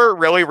anybody ever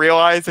really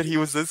realize that he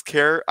was this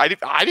character? I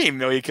didn't even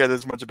know he cared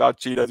this much about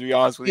Cheetah, to be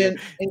honest with you.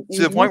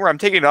 To the point where I'm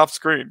taking it off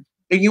screen.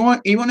 And you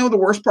want to know the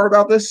worst part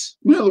about this?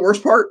 You know the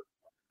worst part?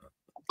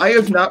 I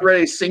have not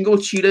read a single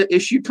Cheetah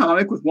issue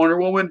comic with Wonder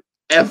Woman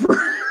ever.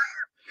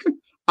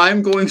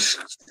 I'm going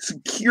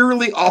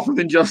securely off of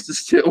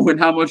Injustice 2 and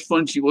how much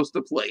fun she was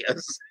to play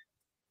as.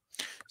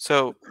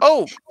 So,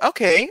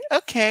 okay.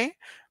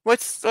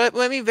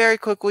 Let me very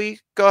quickly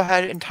go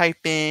ahead and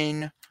type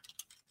in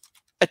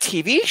a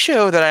TV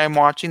show that I'm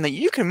watching that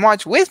you can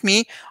watch with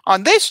me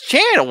on this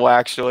channel,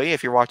 actually,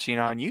 if you're watching it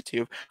on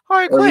YouTube. All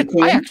right, Glenn,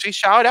 I actually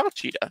shouted out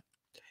Cheetah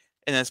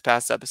in this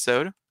past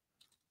episode.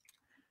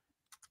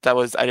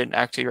 I didn't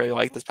actually really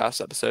like this past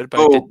episode.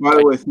 But by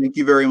the way, thank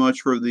you very much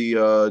for the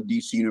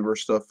DC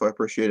Universe stuff. I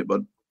appreciate it,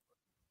 bud.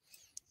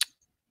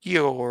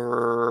 You're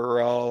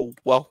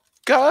welcome.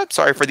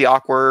 Sorry for the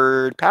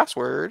awkward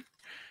password.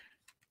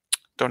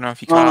 Don't know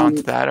if you caught on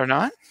to that or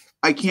not.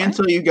 I can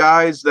tell you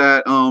guys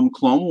that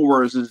Clone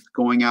Wars is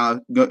going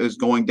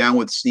down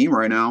with Steam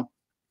right now.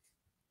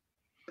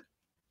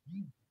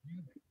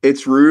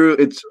 It's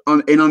rude.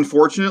 And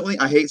unfortunately,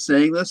 I hate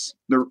saying this.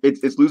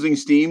 It's losing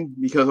steam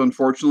because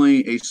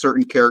unfortunately, a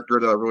certain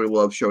character that I really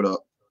love showed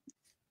up.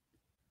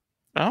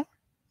 Oh,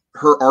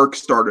 her arc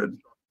started.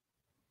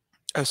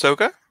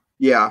 Ahsoka?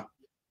 Yeah.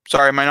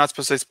 Sorry, am I not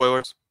supposed to say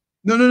spoilers?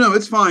 No.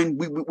 It's fine.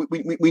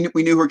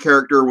 We knew her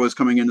character was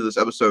coming into this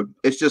episode.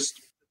 It's just,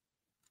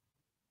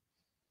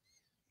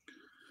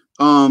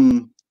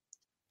 my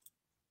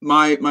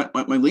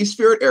least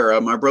favorite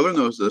era. My brother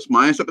knows this.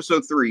 Minus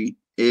episode 3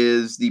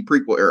 is the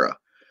prequel era,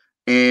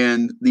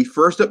 and the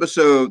first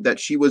episode that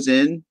she was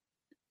in.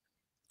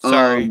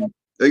 Sorry,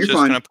 you're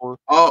fine.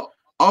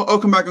 I'll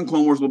come back on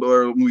Clone Wars a little bit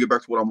later when we get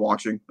back to what I'm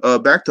watching.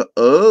 Back to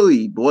oh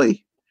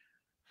boy,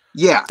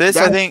 yeah. This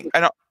I think I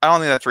don't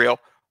think that's real.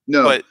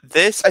 No, But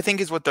this I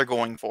think is what they're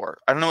going for.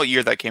 I don't know what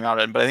year that came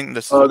out in, but I think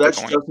this is what they're that's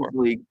going Justice for.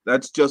 League.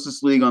 That's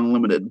Justice League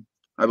Unlimited,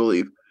 I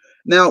believe.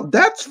 Now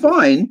that's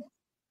fine,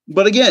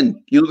 but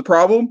again, you know the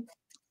problem: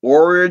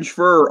 orange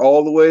fur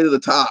all the way to the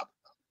top.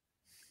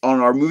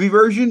 On our movie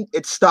version,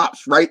 it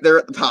stops right there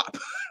at the top.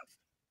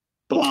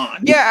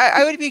 Blonde. Yeah,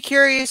 I would be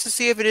curious to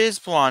see if it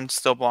is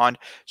still blonde.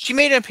 She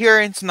made an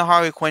appearance in the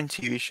Harley Quinn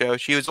TV show.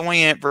 She was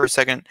only in it for a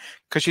second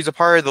because she's a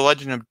part of the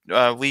Legend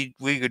of League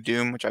of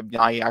Doom, which I've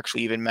not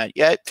actually even met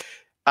yet.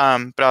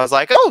 But I was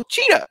like, oh,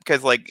 Cheetah,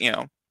 because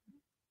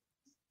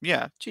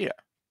yeah, Cheetah.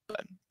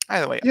 But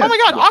either way, Yeah. oh my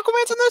God,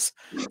 Aquaman's in this.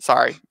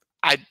 Sorry,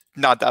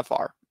 not that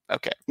far.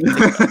 Okay.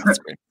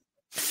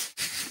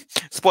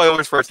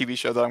 Spoilers for a TV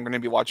show that I'm going to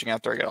be watching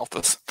after I get off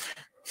this.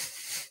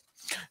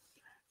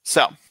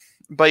 So.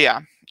 But yeah,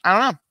 I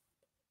don't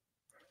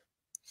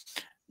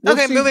know.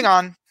 Okay, moving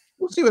on.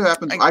 We'll see what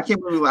happens. I can't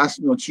believe we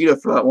lasted on Cheetah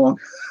for that long.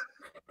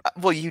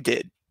 Well, you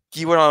did.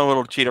 You went on a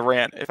little Cheetah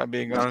rant, if I'm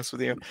being honest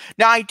with you.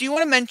 Now, I do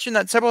want to mention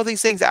that several of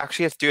these things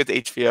actually have to do with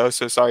HBO,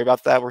 so sorry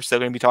about that. We're still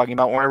going to be talking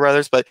about Warner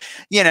Brothers, but,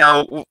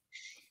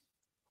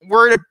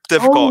 we're in a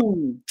difficult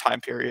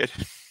time period.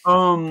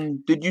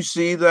 Did you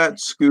see that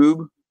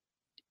Scoob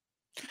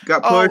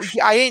got pushed?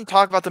 I didn't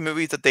talk about the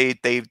movies that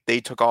they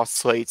took off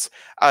slates.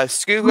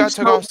 Scoob got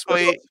took off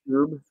slate.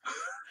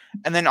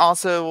 And then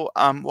also,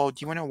 do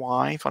you want to know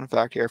why? Fun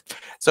fact here.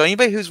 So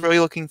anybody who's really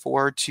looking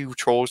forward to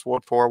Trolls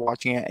World Tour,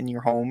 watching it in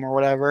your home or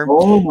whatever,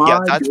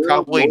 that's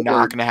probably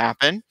not going to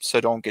happen. So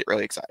don't get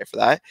really excited for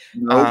that.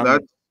 No,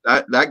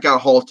 that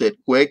got halted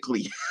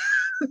quickly.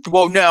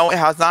 Well, no, it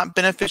has not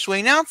been officially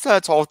announced that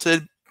it's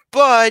halted,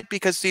 but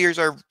because theaters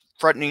are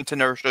threatening to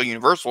never show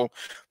Universal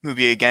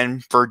movie again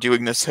for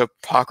doing this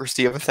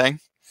hypocrisy of a thing.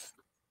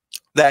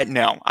 That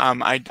no,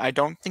 I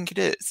don't think it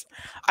is.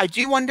 I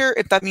do wonder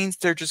if that means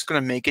they're just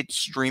going to make it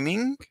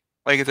streaming,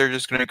 like if they're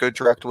just going to go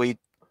directly,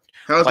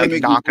 not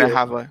going to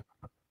have a.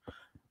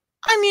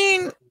 I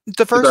mean,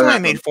 the first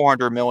one made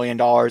 $400 million.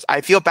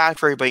 I feel bad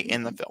for everybody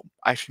in the film.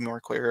 I should be more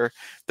clear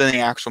than the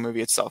actual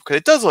movie itself because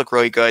it does look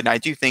really good, and I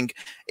do think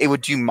it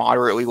would do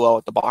moderately well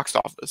at the box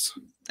office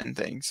and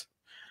things.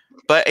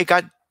 But it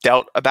got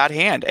dealt a bad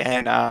hand,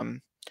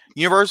 and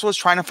Universal was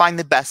trying to find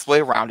the best way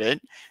around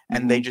it,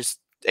 and it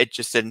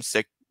just didn't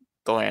stick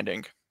the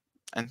landing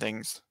and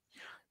things,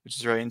 which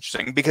is really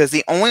interesting because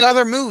the only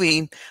other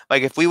movie,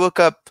 like if we look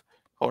up,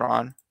 hold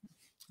on,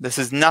 this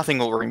is nothing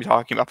what we're going to be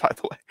talking about, by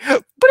the way,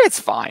 but it's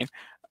fine.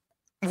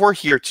 We're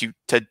here to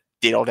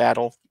diddle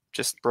daddle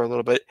just for a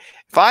little bit.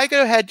 If I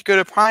go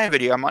to Prime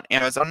Video, I'm on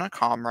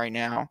Amazon.com right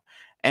now,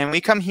 and we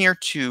come here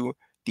to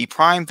the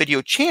Prime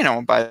Video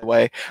channel, by the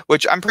way,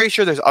 which I'm pretty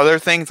sure there's other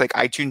things like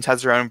iTunes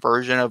has their own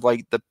version of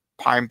like the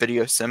Prime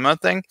Video Cinema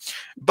thing.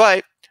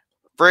 But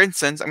for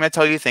instance, I'm going to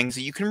tell you things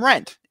that you can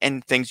rent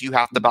and things you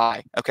have to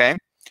buy. Okay.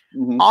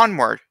 Mm-hmm.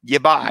 Onward, you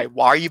buy.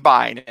 Why are you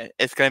buying it?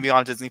 It's going to be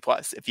on Disney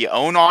Plus. If you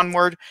own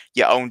Onward,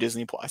 you own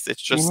Disney Plus.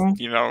 It's just,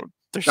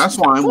 that's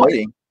why I'm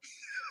waiting.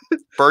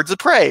 Birds of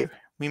Prey,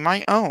 we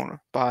might own,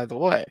 by the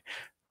way,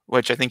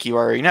 which I think you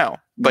already know.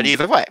 But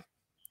either way,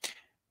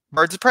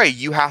 Birds of Prey,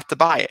 you have to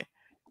buy it.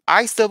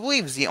 I still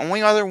believe is the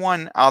only other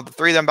one out of the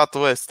three that I'm about to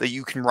list that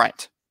you can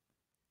rent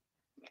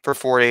for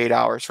 48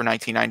 hours for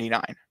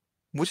 $19.99,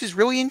 which is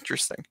really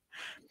interesting.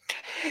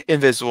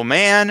 Invisible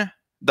Man,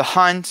 The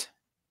Hunt,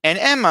 and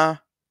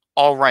Emma,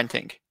 all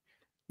renting.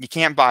 You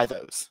can't buy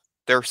those.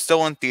 They're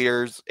still in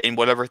theaters, in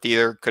whatever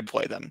theater could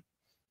play them.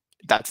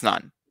 That's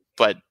none.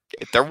 But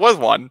if there was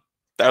one,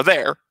 they're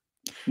there.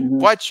 Mm-hmm.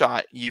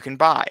 Bloodshot, you can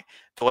buy.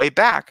 The Way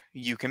Back,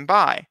 you can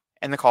buy.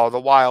 And The Call of the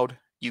Wild,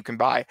 you can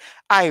buy.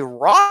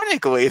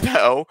 Ironically,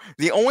 though,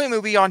 the only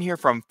movie on here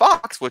from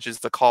Fox, which is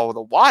The Call of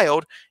the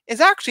Wild,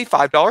 is actually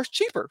 $5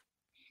 cheaper.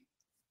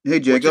 Hey,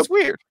 Jacob. Which is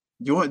weird.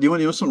 Do you want to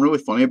know something really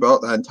funny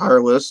about that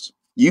entire list?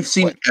 You've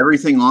seen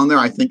everything on there,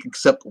 I think,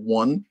 except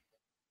one.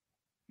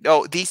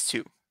 Oh, these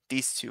two.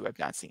 These two I've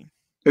not seen.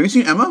 Have you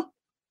seen Emma?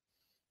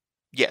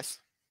 Yes.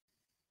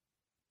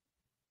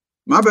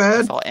 My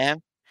bad.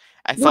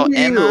 I saw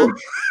Emma,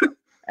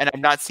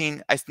 and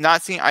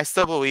I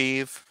Still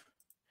Believe,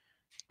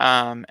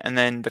 and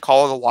then The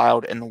Call of the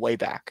Wild and The Way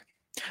Back.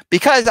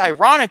 Because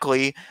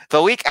ironically,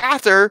 the week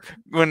after,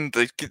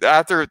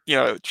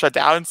 shut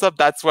down and stuff,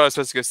 that's what I was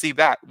supposed to go see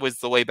back was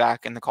The Way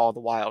Back and The Call of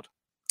the Wild.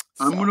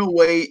 So. I'm gonna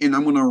wait and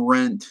I'm gonna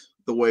rent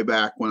The Way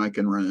Back when I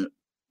can rent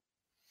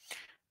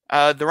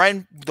it.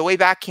 The Way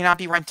Back cannot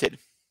be rented.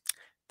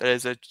 That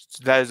is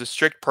a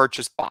strict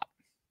purchase bot.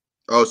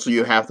 Oh, so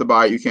you have to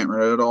buy it, you can't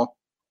rent it at all?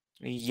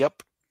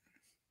 Yep.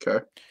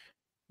 Okay.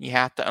 You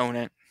have to own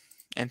it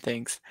and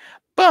things.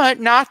 But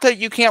not that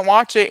you can't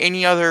watch it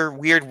any other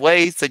weird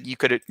ways that you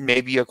could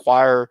maybe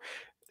acquire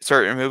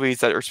certain movies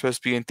that are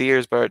supposed to be in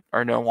theaters but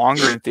are no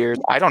longer in theaters.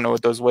 I don't know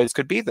what those ways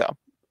could be, though.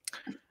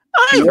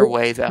 Either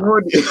way, though. No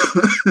idea.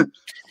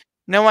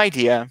 No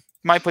idea.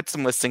 Might put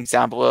some listings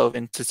down below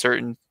into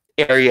certain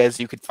areas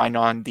you could find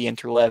on the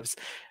interwebs.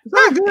 Is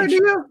that a good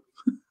idea?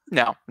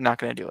 No, I'm not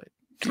going to do it.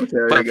 Okay,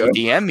 there But you if go.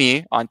 you DM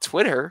me on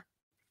Twitter,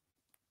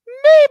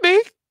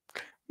 maybe.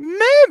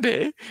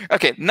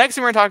 Okay, next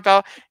thing we're going to talk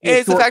about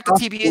is the fact that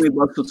TB is... $20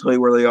 will tell you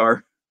where they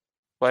are.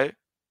 What?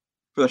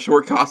 For the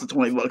short cost of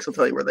 $20, I'll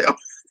tell you where they are.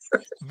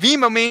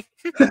 Vimo me.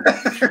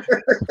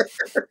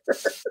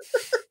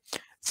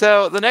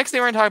 So the next thing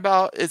we're going to talk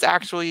about is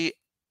actually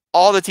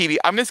all the TV.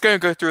 I'm just going to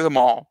go through them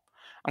all.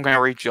 I'm going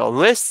to read you a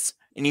list.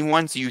 Any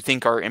ones you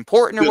think are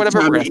important or whatever,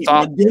 we're going to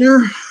stop.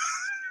 Dinner.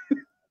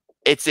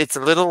 It's a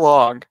little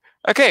long.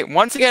 Okay,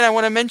 once again, I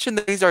want to mention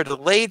that these are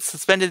delayed,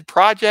 suspended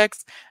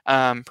projects,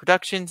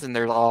 productions, and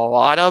there's a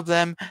lot of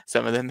them.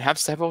 Some of them have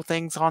several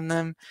things on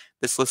them.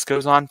 This list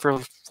goes on for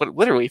what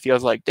literally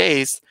feels like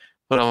days,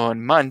 let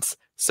alone months.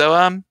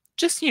 So,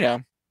 just,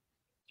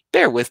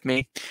 bear with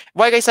me.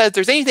 Like I said, if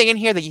there's anything in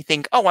here that you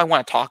think, oh, I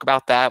want to talk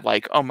about that,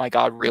 like, oh my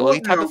god,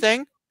 really type of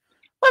thing,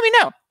 let me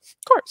know.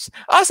 Of course.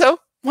 Also,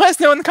 let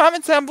us know in the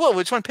comments down below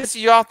which one pisses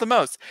you off the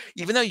most.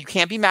 Even though you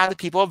can't be mad at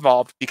people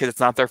involved because it's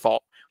not their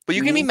fault. But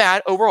you can be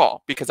mad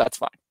overall because that's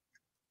fine.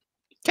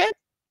 Okay?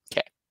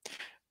 Okay.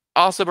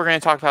 Also, we're going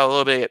to talk about a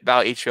little bit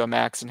about HBO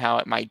Max and how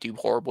it might do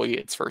horribly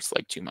its first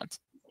 2 months.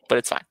 But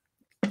it's fine.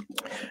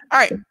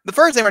 Alright, the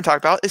first thing we're going to talk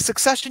about is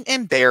Succession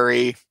and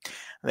Barry.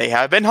 They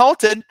have been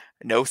halted.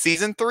 No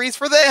season 3s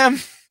for them.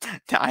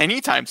 Not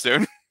anytime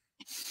soon.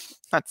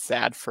 That's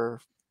sad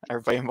for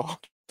everybody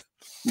involved.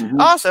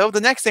 Also,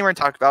 the next thing we're going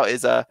to talk about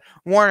is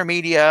Warner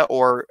Media,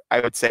 or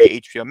I would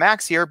say HBO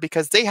Max here,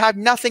 because they have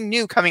nothing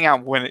new coming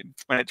out when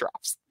it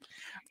drops.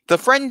 The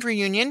Friends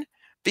reunion,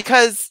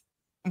 because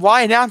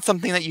why announce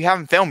something that you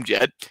haven't filmed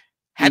yet?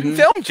 Hadn't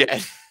filmed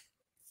yet.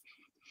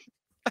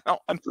 I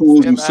don't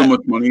understand that. So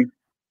much money.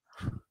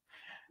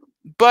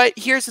 But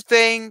here's the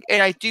thing,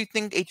 and I do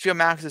think HBO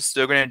Max is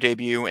still going to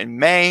debut in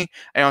May.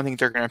 I don't think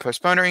they're going to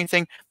postpone or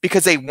anything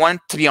because they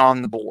want to be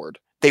on the board.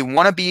 They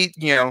want to be,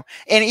 and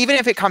even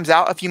if it comes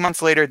out a few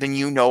months later, then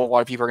a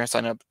lot of people are going to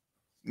sign up,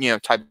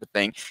 type of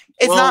thing.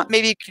 It's not,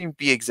 maybe it can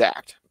be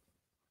exact.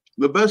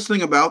 The best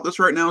thing about this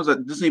right now is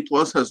that Disney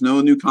Plus has no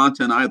new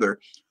content either.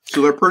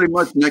 So they're pretty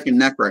much neck and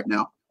neck right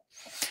now.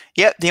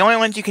 Yep, the only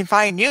ones you can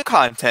find new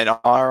content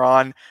are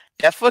on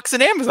Netflix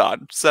and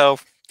Amazon. So,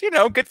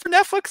 good for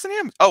Netflix and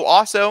Amazon. Oh,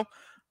 also,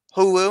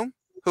 Hulu.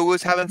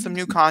 Hulu's having some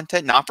new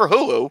content, not for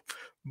Hulu,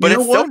 but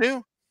it's still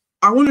new.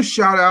 I want to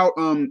shout out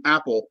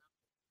Apple.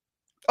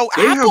 Oh,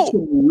 they Apple! Have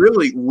some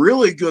really,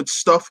 really good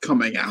stuff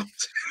coming out.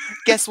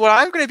 Guess what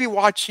I'm going to be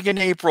watching in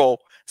April?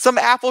 Some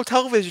Apple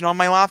television on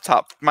my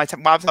laptop. My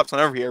laptop's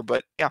not over here,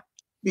 but yeah.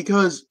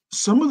 Because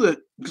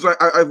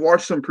I've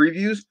watched some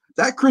previews.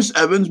 That Chris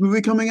Evans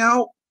movie coming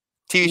out.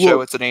 TV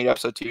show. It's an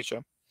 8-episode TV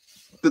show.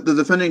 The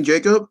Defending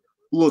Jacob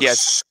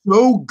looks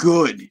so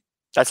good.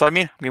 That's what I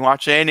mean. I'll be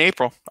watching it in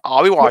April.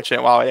 I'll be watching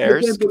it while it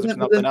airs. But then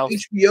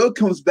HBO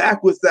comes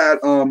back with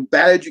that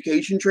Bad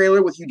Education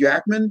trailer with Hugh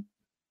Jackman.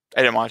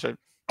 I didn't watch it.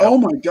 Oh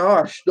my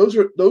gosh, those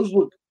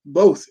look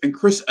both, and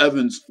Chris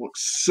Evans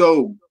looks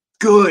so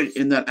good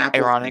in that Apple.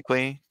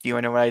 Ironically, do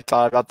you know what I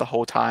thought about the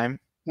whole time?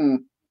 Why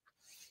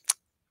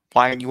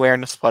aren't you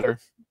wearing a sweater?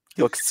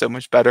 You look so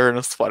much better in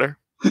a sweater.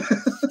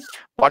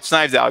 Watch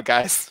Knives Out,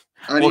 guys.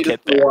 We'll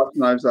get there. Watch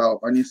Knives Out.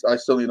 I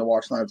still need to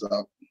watch Knives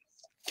Out.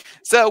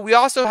 So we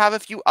also have a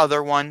few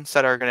other ones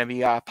that are going to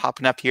be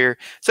popping up here,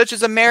 such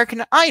as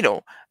American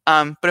Idol.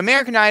 But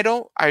American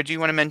Idol, I do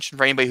want to mention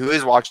for anybody who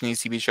is watching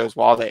these TV shows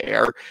while they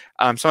air,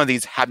 some of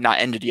these have not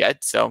ended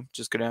yet, so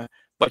just going to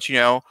let you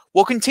know.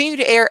 We'll continue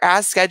to air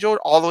as scheduled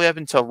all the way up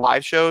until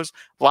live shows.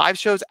 Live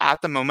shows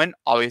at the moment,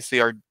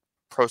 obviously, are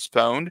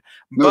postponed,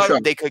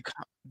 but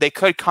they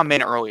could come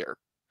in earlier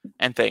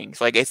and things.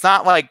 Like, it's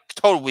not,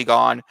 totally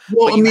gone,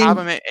 but you have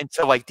them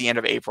until, the end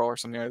of April or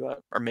something like that,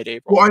 or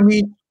mid-April. Well,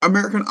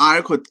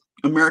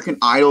 American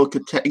Idol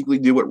could technically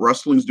do what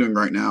wrestling's doing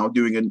right now,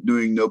 doing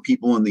no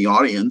people in the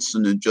audience,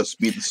 and then just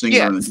be the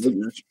singer and the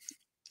judges.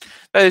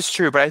 That is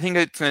true, but I think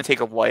it's going to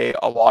take away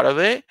a lot of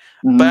it.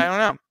 But I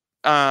don't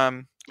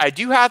know. I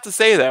do have to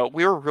say, though,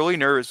 we were really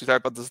nervous. We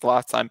talked about this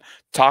last time.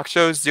 Talk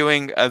shows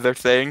doing other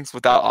things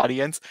without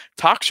audience.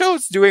 Talk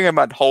shows doing them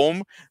at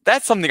home.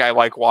 That's something I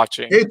like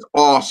watching. It's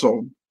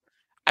awesome.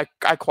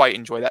 I quite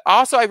enjoy that.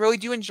 Also, I really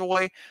do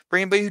enjoy, for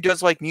anybody who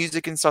does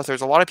music and stuff,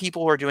 there's a lot of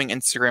people who are doing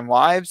Instagram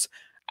lives.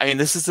 I mean,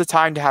 this is the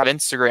time to have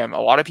Instagram. A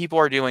lot of people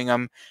are doing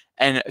them,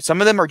 and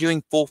some of them are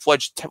doing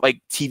full-fledged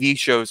TV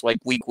shows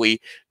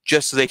weekly,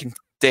 just so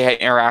they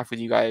interact with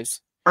you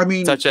guys. I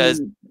mean, such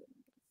as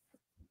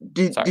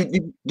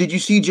did you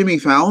see Jimmy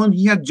Fallon?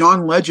 He had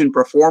John Legend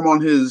perform on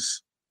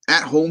his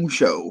at-home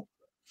show.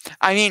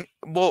 I mean,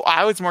 well,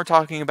 I was more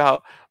talking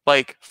about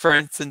for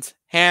instance,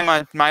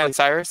 Miley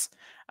Cyrus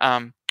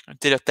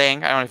did a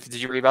thing. I don't know if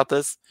did you read about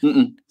this?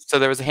 Mm-mm. So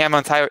there was a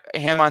Hannah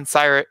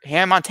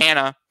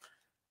Montana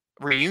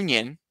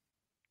reunion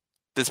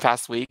this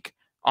past week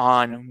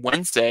on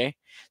Wednesday.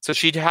 So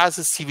she has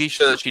this TV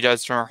show that she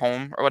does from her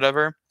home or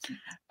whatever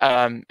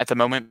at the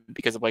moment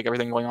because of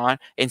everything going on.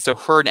 And so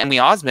her and Emily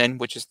Osmond,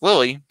 which is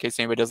Lily, in case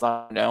anybody does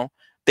not know,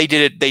 they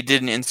did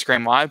an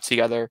Instagram live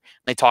together.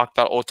 They talked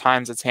about old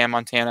times. It's Hannah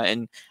Montana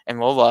and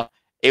Lola.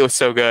 It was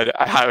so good.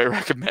 I highly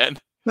recommend.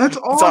 That's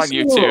It's awesome. on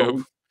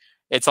YouTube.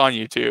 It's on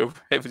YouTube.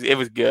 It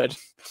was good.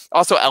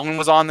 Also, Ellen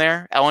was on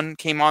there. Ellen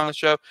came on the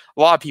show.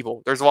 A lot of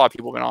people. There's a lot of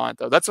people been on it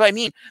though. That's what I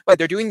mean. Like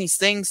they're doing these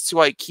things to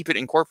like keep it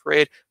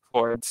incorporated.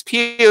 Or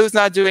Pio's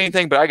not doing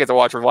anything, but I get to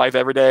watch her live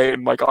every day,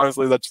 and like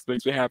honestly, that just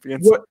makes me happy.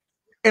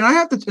 And I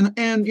have to,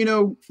 and you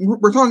know,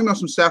 we're talking about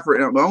some staff right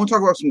now, but I want to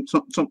talk about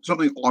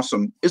something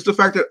awesome. Is the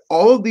fact that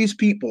all of these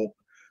people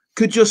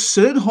could just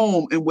sit at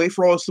home and wait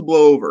for all this to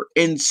blow over.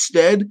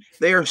 Instead,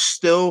 they are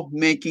still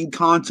making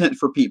content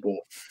for people.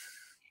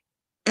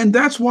 And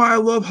that's why I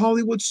love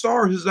Hollywood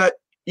stars, is that,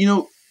 you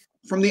know,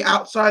 from the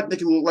outside, they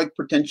can look like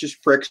pretentious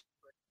pricks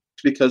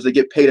because they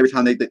get paid every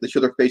time they show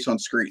their face on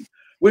screen.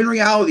 When in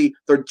reality,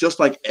 they're just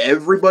like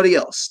everybody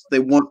else. They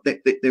want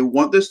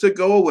this to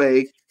go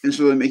away, and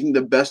so they're making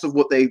the best of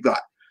what they've got.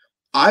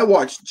 I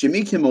watch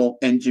Jimmy Kimmel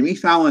and Jimmy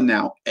Fallon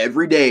now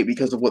every day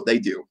because of what they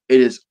do.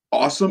 It is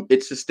awesome.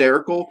 It's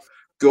hysterical.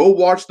 Go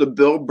watch the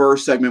Bill Burr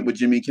segment with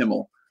Jimmy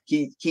Kimmel.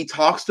 He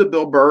talks to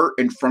Bill Burr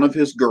in front of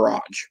his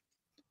garage.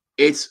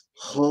 It's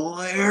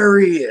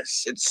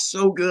hilarious. It's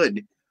so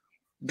good.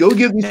 Go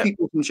give these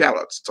people some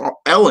shout-outs. It's all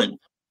Ellen.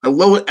 I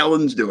love what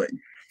Ellen's doing.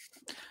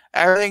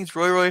 Everything's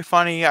really, really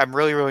funny. I'm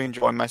really, really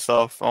enjoying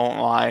myself. I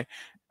won't lie.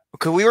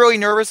 Because we were really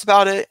nervous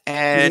about it.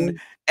 And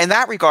in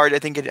that regard, I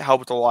think it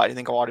helped a lot. I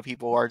think a lot of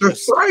people are They're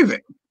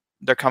thriving.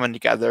 They're coming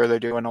together. They're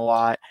doing a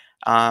lot.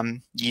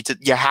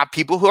 You have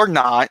people who are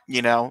not,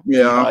 you know.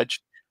 Yeah.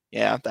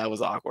 Yeah, that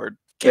was awkward.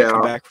 Can't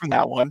come back from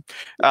that one.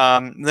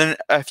 Then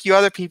a few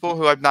other people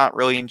who I've not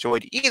really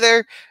enjoyed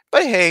either.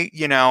 But hey,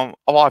 you know,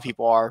 a lot of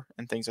people are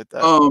and things like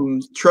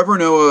that. Trevor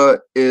Noah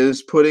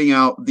is putting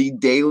out the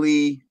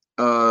daily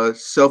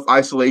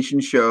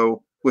self-isolation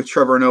show with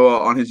Trevor Noah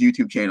on his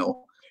YouTube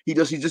channel. He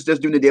just does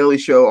doing the daily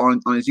show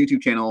on his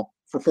YouTube channel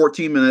for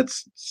 14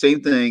 minutes,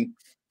 same thing,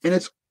 and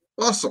it's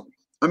awesome.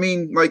 I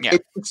mean, like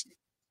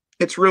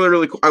it's really,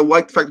 really cool. I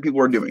like the fact that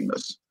people are doing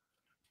this.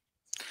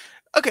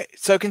 Okay,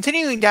 so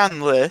continuing down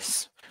the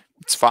list,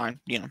 it's fine,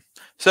 you know.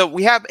 So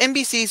we have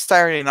NBC's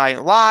Saturday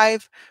Night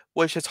Live,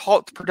 which has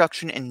halted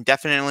production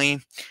indefinitely.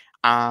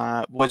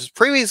 Was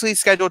previously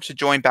scheduled to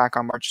join back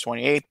on March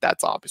 28th.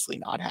 That's obviously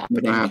not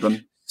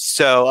happening.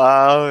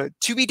 So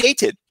to be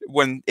dated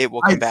when it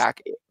will come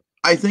back.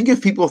 I think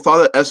if people thought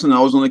that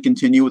SNL was going to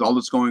continue with all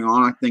this going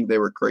on, I think they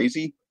were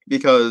crazy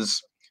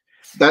because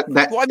that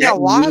needs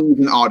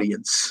an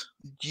audience.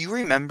 Do you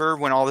remember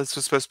when all this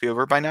was supposed to be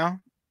over by now?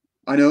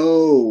 I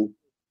know.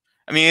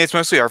 I mean, it's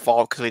mostly our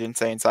fault because we didn't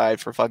stay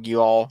inside. For fuck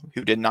you all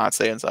who did not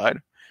stay inside.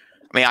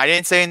 I mean, I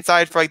didn't stay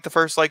inside for like the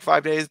first like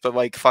 5 days, but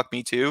like fuck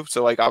me too.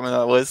 So like I'm on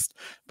that list,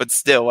 but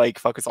still like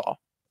fuck us all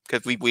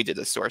because we did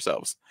this to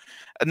ourselves.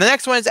 And the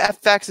next one is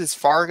FX's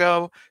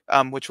Fargo,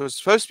 which was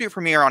supposed to be a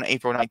premiere on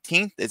April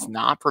 19th. It's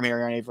not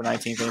premiering on April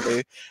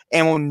 19th,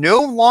 and will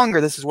no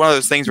longer. This is one of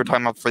those things we're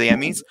talking about for the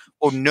Emmys.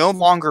 Will no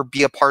longer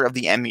be a part of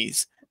the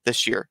Emmys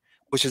this year,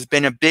 which has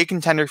been a big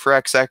contender for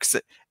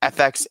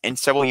FX in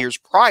several years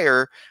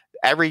prior.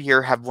 Every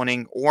year have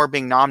winning or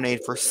being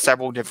nominated for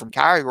several different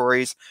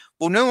categories,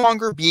 will no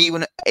longer be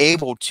even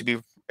able to be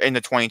in the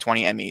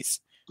 2020 Emmys.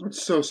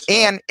 That's so sad.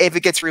 And if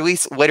it gets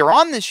released later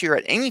on this year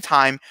at any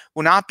time,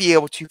 will not be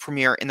able to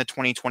premiere in the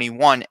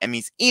 2021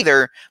 Emmys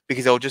either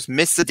because it'll just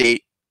miss the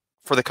date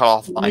for the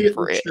cutoff line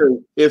for it.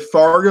 If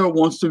Fargo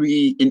wants to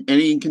be in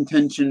any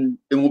contention,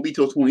 it won't be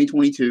till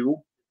 2022.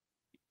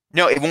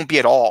 No, it won't be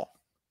at all.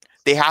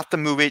 They have to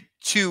move it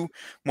to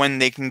when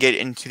they can get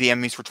into the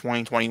Emmys for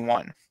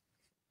 2021.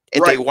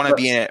 If they want to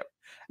be in it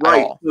at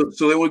all.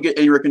 So they won't get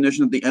any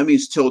recognition of the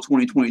Emmys till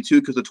 2022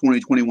 because the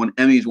 2021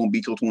 Emmys won't be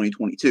till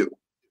 2022.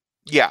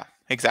 Yeah,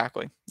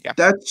 exactly. Yeah.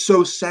 That's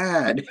so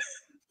sad.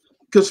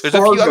 Because there's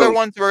a few other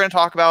ones we're going to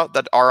talk about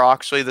that are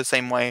actually the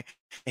same way.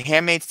 The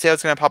Handmaid's Tale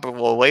is going to pop up a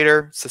little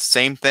later. It's the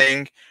same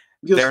thing.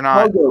 Because they're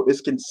not. Fargo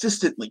is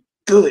consistently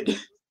good.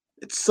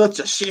 It's such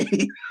a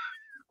shame.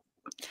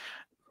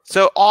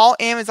 So all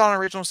Amazon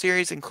original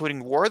series,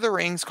 including War of the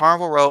Rings,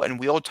 Carnival Row, and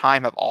Wheel of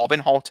Time, have all been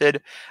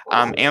halted.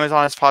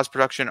 Amazon has paused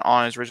production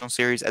on its original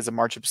series as of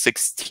March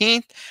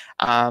 16th.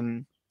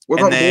 What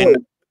about Boys?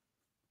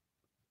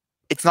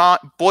 It's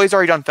not. Boys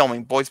already done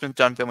filming. Boys been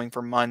done filming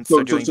for months.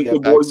 So Boys is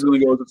going to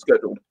go as it's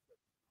scheduled.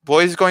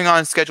 Boys is going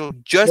on schedule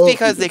just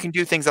because they can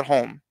do things at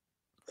home.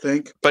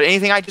 But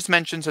anything I just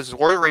mentioned, such as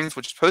Lord of the Rings,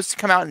 which is supposed to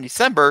come out in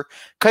December,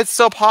 could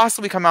still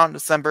possibly come out in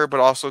December, but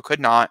also could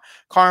not.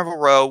 Carnival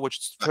Row, which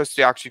is supposed to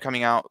be actually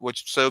coming out,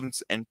 which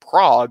films in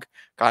Prague.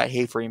 God, I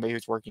hate for anybody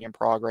who's working in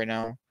Prague right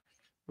now.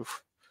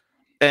 Oof.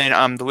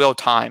 And the Wheel of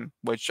Time,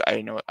 which I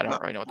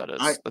don't really know what that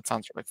is. That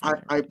sounds really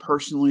funny. I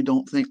personally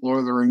don't think Lord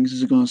of the Rings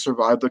is going to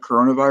survive the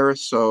coronavirus,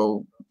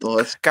 so the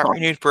list got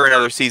renewed for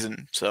another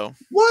season. So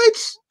what?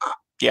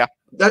 Yeah,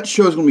 that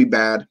show's going to be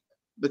bad.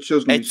 That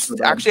show's going to be so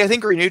bad. Actually, I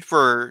think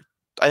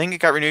it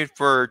got renewed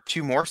for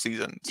 2 more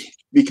seasons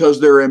because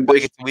they're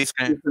ambitious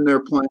and they're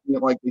playing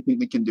it like they think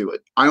they can do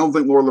it. I don't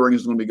think Lord of the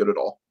Rings is going to be good at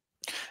all.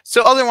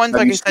 So other ones,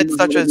 like I said,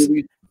 such as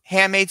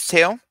Handmaid's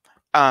Tale,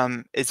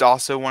 is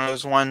also one of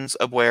those ones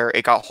of where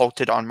it got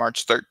halted on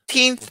March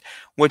 13th,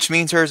 which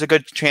means there's a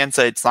good chance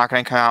that it's not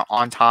going to come out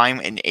on time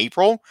in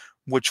April,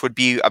 which would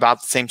be about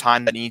the same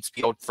time that it needs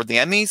to be out for the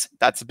Emmys.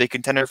 That's a big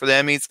contender for the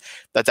Emmys.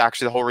 That's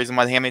actually the whole reason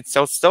why the Handmaid's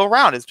Tale is still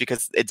around, is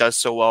because it does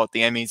so well at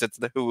the Emmys that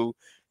the Hulu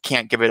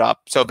can't give it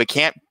up. So if it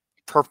can't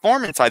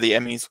perform inside the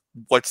Emmys,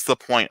 what's the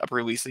point of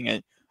releasing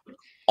it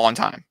on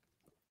time?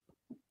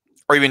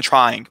 Or even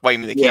trying. Well, I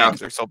mean, they can't because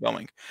they're still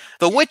filming.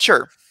 The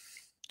Witcher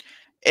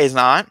is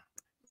not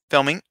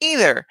filming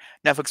either.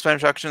 Netflix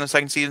finished production of the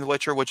second season of The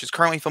Witcher, which is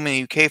currently filming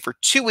in the UK for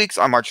 2 weeks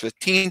on March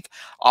 15th.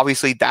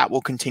 Obviously, that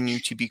will continue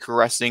to be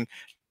progressing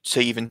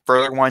to even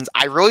further ones.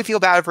 I really feel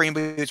bad for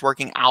anybody who's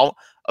working out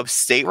of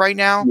state right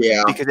now.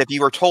 Yeah. Because if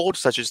you were told,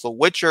 such as The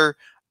Witcher,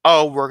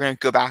 oh, we're going to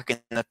go back in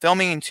the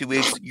filming in 2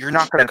 weeks, you're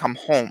not going to come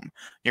home.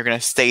 You're going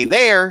to stay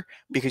there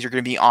because you're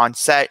going to be on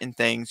set and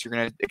things. You're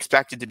going to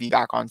expect it to be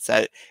back on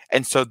set.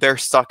 And so they're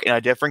stuck in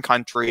a different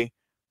country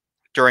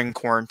during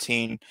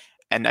quarantine.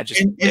 And that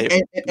just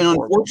and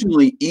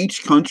unfortunately,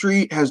 each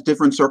country has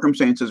different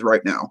circumstances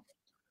right now.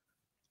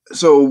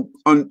 So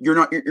you're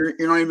not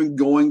even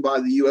going by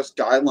the U.S.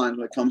 guidelines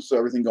when it comes to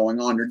everything going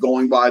on. You're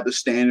going by the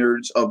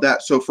standards of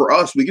that. So for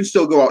us, we can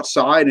still go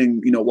outside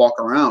and walk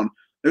around.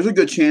 There's a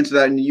good chance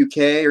that in the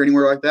UK or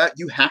anywhere like that,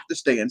 you have to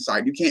stay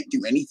inside. You can't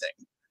do anything.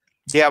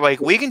 Yeah, like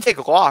we can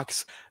take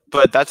walks,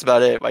 but that's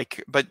about it.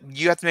 Like, but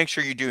you have to make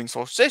sure you're doing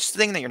social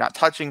distancing, that you're not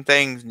touching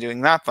things and doing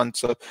that fun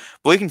stuff.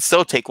 But we can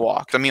still take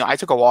walks. I mean, I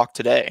took a walk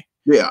today.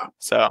 Yeah.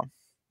 So,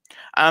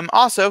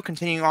 also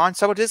continuing on,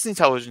 several Disney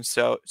television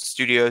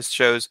studios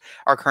shows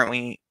are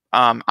currently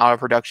out of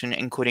production,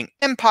 including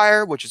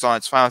Empire, which is on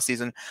its final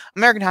season,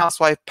 American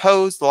Housewife,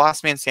 Pose, The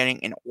Last Man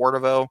Standing, and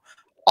Orville.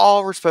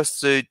 All were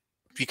supposed to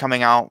be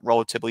coming out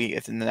relatively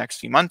within the next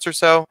few months or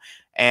so.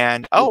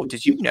 And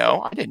did you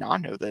know? I did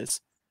not know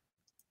this.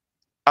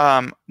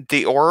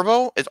 The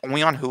Orville is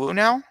only on Hulu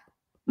now.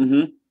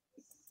 Mm-hmm.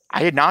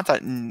 I did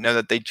not know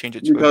that they'd change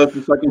it to because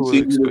the second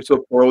season was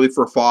so poorly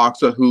for Fox,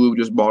 so Hulu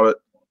just bought it.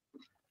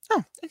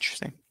 Oh,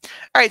 interesting.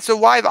 All right, so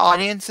live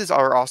audiences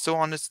are also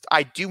on this.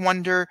 I do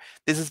wonder.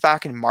 This is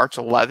back in March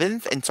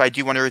 11th, and so I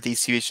do wonder if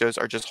these TV shows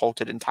are just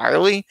halted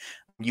entirely.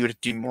 You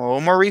would do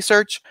more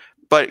research.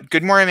 But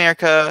Good Morning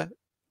America,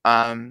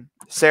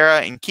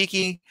 Sarah and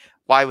Kiki,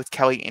 Live with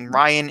Kelly and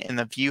Ryan, and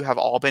The View have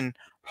all been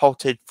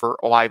halted for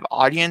live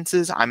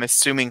audiences. I'm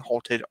assuming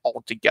halted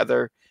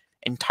altogether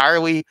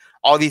entirely.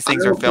 All these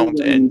things are filmed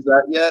in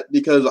that yet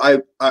because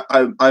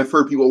I've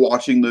heard people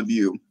watching The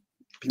View.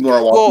 People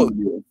are watching The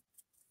View.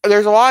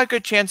 There's a lot of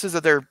good chances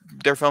that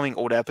they're filming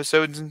old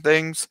episodes and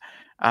things,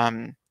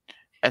 and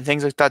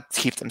things like that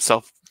to keep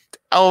themselves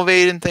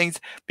elevated and things,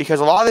 because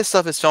a lot of this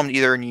stuff is filmed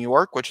either in New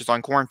York, which is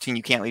on quarantine,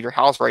 you can't leave your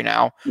house right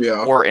now,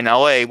 or in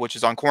LA, which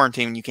is on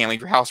quarantine, you can't leave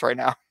your house right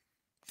now.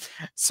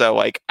 So,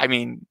 like, I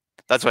mean,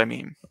 that's what I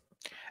mean.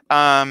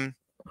 I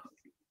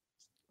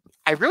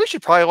really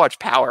should probably watch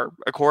Power,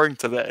 according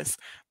to this,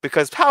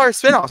 because Power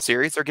spin-off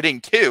series are getting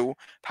 2.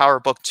 Power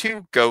Book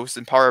 2, Ghost,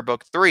 and Power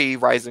Book 3,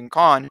 Rise and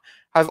Con,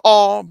 have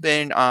all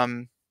been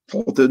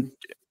halted.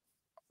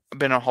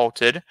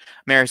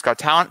 Mary's Got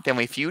Talent,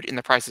 Family Feud, and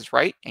The Price is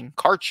Right, and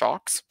Card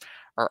Sharks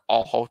are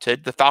all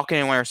halted. The Falcon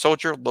and Winter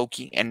Soldier,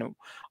 Loki, and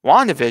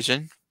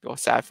WandaVision, feel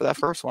sad for that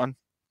first one.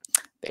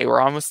 They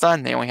were almost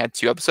done. They only had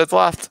 2 episodes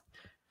left.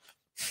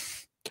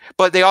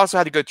 But they also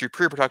had to go through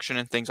pre-production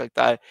and things like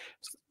that.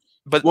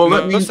 But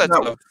that means that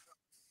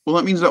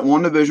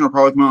WandaVision will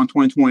probably come out in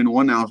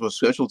 2021 now as a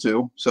special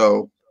too.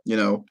 So,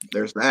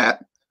 there's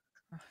that.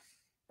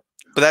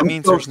 But that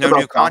means there's no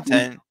new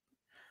content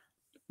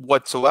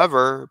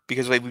whatsoever,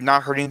 because we've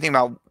not heard anything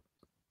about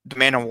The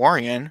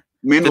Mandalorian.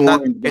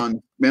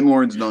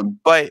 Mandalorian's done.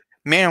 But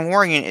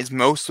Mandalorian is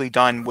mostly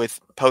done with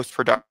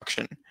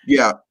post-production.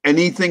 Yeah,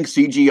 anything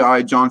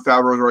CGI, Jon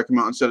Favreau has already come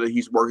out and said that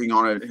he's working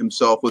on it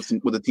himself with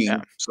a team.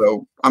 Yeah.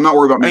 So I'm not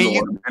worried about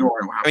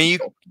Mandalorian.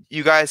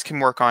 You guys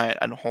can work on it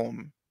at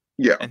home.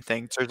 Yeah. And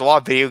things. There's a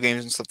lot of video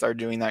games and stuff that are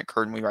doing that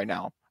currently right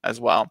now as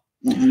well.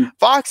 Mm-hmm.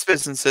 Fox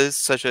businesses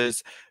such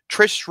as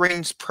Trish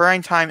Strain's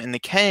Primetime and The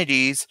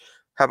Kennedys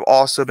have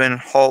also been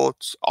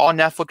halted. All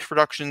Netflix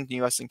productions in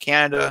the US and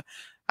Canada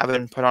have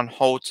been put on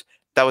hold.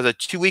 That was a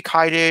 2-week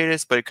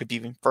hiatus, but it could be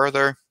even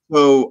further.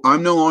 So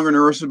I'm no longer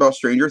nervous about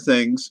Stranger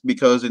Things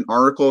because an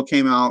article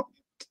came out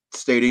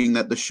stating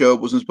that the show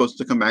wasn't supposed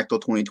to come back till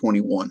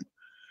 2021.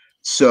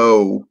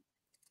 So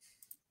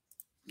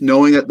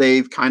knowing that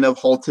they've kind of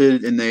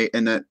halted and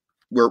that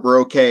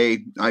we're okay,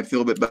 I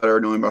feel a bit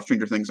better knowing about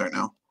Stranger Things right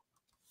now.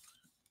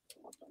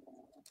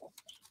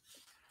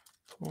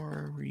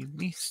 For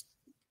release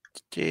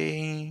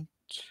date,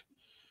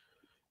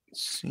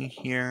 let's see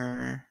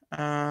here.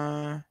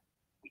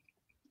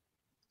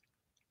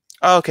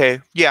 Okay,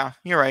 yeah,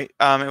 you're right.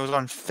 It was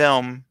on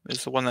Film.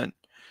 It's the one that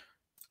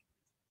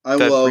I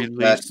love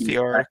released the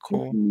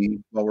article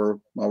while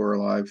we're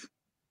alive.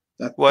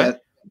 I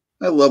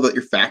love that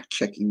you're fact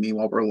checking me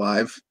while we're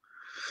live.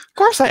 Of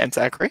course I am,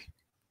 Zachary.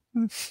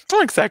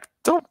 Don't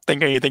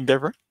think anything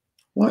different.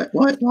 Why?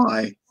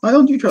 Why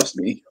don't you trust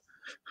me?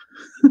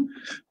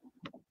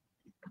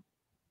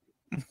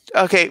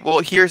 Okay, well,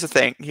 here's the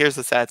thing. Here's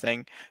the sad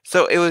thing.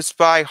 So it was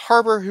by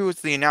Harbor who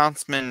was the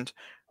announcement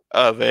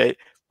of it.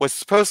 Was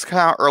supposed to come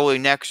out early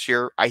next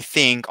year, I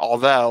think,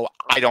 although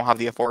I don't have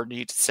the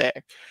authority to say.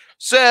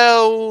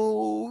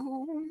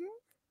 So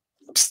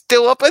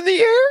still up in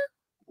the air,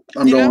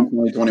 I'm you going know?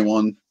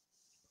 2021.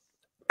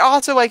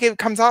 Also, like, if it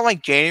comes out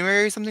like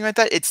January or something like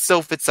that, it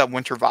still fits that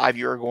winter vibe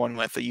you were going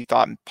with that you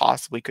thought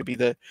possibly could be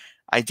the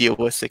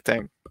idealistic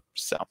thing.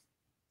 So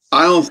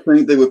I don't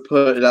think they would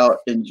put it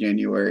out in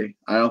January.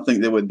 I don't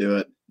think they would do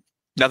it.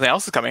 nothing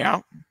else is coming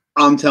out.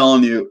 I'm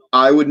telling you,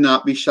 I would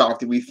not be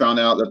shocked if we found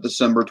out that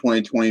December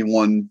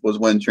 2021 was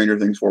when Stranger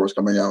Things 4 was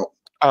coming out.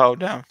 Oh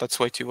no, that's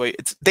way too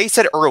late. They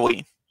said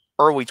early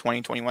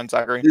 2021,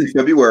 Zachary. In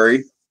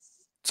February.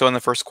 So in the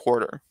first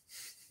quarter.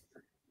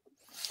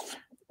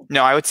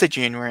 No, I would say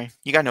January.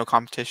 You got no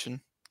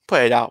competition.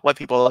 Put it out. Let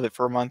people love it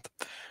for a month.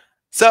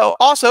 So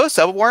also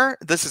Civil War.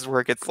 This is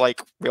where it gets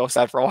like real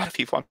sad for a lot of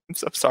people. I'm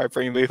so sorry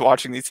for anybody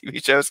watching these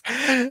TV shows.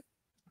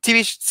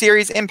 TV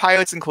series and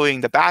pilots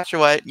including The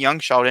Bachelorette, Young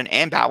Sheldon,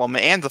 and Batwoman,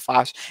 and The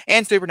Flash,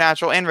 and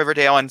Supernatural, and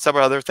Riverdale, and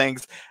several other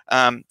things.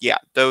 Yeah,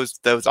 those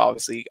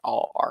obviously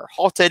all are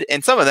halted,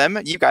 and some of them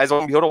you guys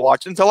won't be able to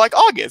watch until like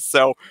August.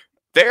 So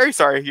very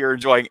sorry if you're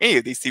enjoying any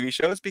of these TV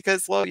shows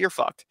because, well, you're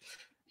fucked.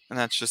 And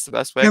that's just the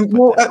best way. And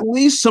well, at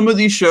least some of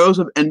these shows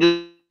have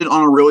ended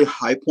on a really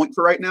high point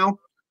for right now.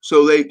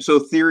 So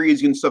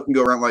theories and stuff can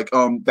go around like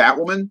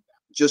Batwoman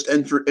just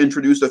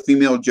introduced a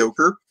female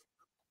Joker.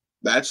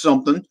 That's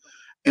something.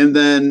 And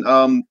then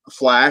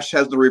Flash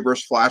has the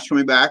Reverse Flash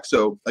coming back.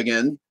 So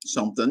again,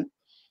 something.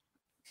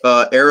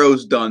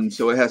 Arrow's done,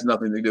 so it has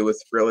nothing to do with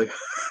really.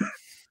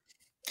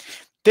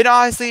 Then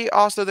honestly,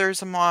 also there's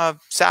some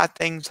sad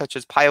things such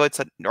as pilots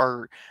that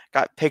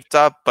got picked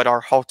up but are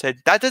halted.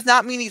 That does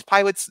not mean these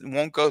pilots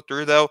won't go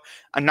through though.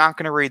 I'm not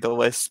going to read the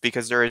list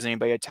because there isn't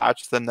anybody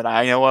attached to them that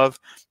I know of.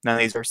 None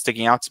of these are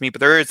sticking out to me, but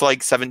there is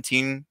like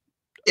 17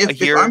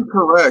 If I'm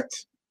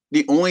correct,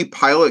 the only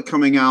pilot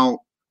coming out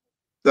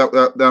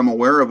that I'm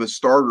aware of is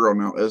Stargirl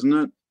now, isn't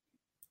it?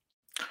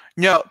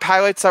 No,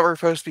 pilots that were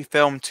supposed to be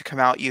filmed to come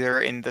out either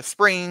in the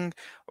spring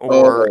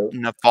or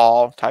in the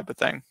fall type of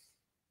thing.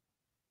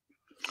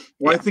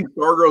 Well, yeah. I think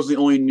Stargirl's the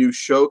only new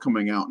show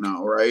coming out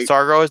now, right?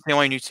 Stargirl is the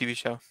only new TV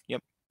show.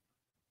 Yep.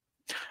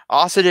 I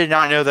also did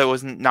not know that it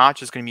was not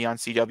just going to be on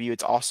CW.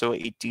 It's also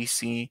a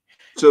DC.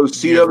 So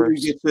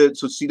CW gets it.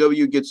 So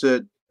CW gets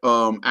it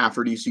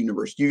after DC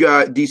Universe. You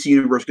got DC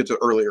Universe gets it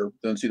earlier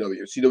than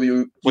CW.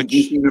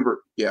 DC Universe,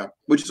 yeah,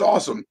 which is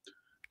awesome.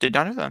 Did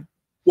not know that.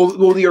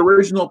 Well, the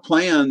original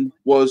plan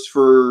was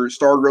for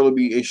Stargirl to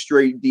be a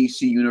straight DC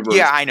Universe.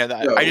 Yeah, I know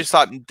that. So, I just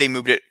thought they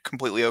moved it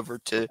completely over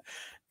to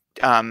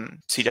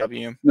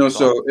CW. No,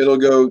 so it'll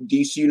go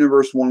DC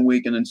Universe 1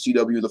 week and then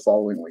CW the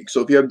following week.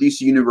 So if you have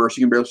DC Universe,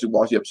 you can basically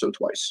watch the episode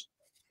twice.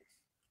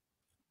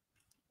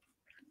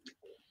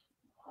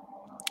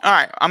 All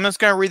right, I'm just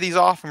gonna read these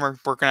off, and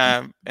we're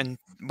gonna, and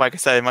like I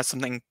said, unless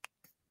something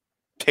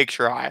takes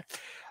your eye.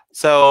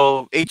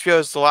 So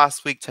HBO's The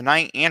Last Week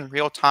Tonight and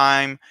Real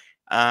Time.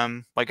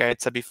 Like I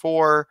had said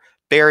before,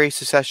 Barry,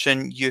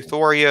 Succession,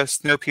 Euphoria,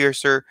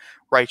 Snowpiercer,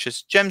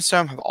 Righteous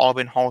Gemstone have all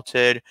been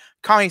halted.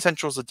 Comedy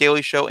Central's The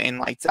Daily Show and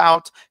Lights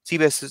Out.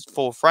 CBS's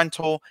Full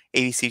Frontal.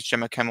 ABC's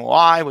Jimmy Kimmel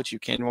Live, which you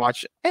can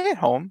watch at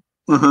home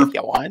if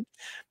you want.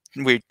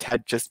 We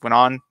had just went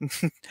on.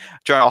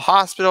 General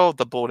Hospital,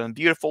 The Bold and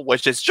Beautiful,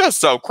 which is just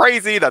so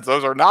crazy that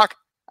those are not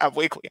have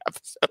weekly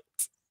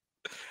episodes.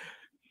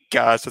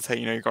 Gosh, that's how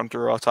you know you're going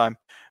through all the time.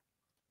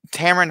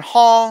 Tamron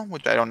Hall,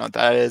 which I don't know what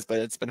that is, but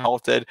it's been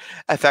halted.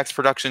 FX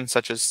productions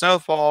such as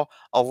Snowfall,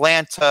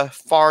 Atlanta,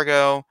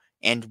 Fargo,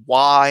 and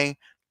Y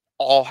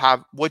all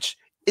have, which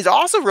is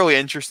also really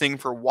interesting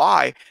for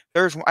Y.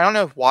 I don't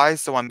know if Y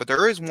is the one, but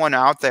there is one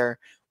out there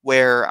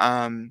where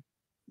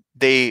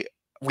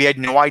we had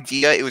no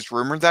idea. It was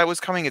rumored that it was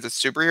coming as a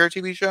superhero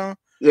TV show.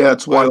 Yeah,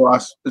 it's Y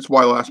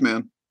Last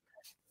Man.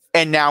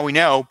 And now we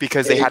know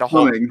because they had a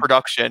whole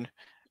production.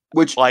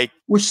 Which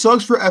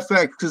sucks for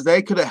FX because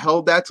they could have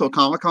held that till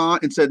Comic-Con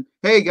and said,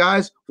 "Hey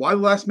guys, Why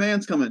the Last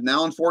Man's coming."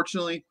 Now,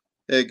 unfortunately,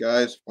 hey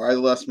guys, Why the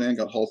Last Man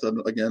got halted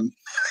again.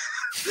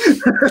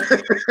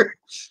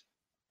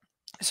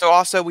 So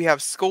also we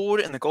have Schooled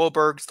and the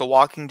Goldbergs, The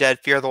Walking Dead,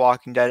 Fear the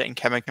Walking Dead, and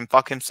Kevin Can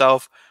Fuck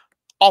Himself.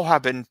 All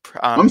have been.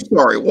 I'm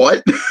sorry,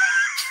 what?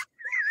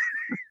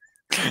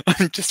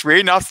 I'm just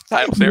reading off the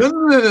titles here.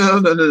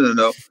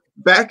 No.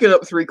 Back it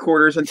up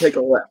 3/4 and take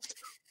a left.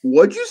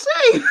 What'd you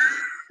say?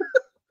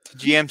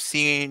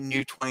 GMC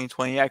new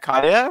 2020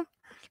 Iconium,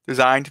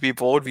 designed to be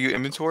bold, view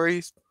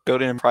inventories,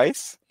 build in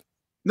price.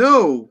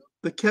 No,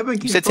 the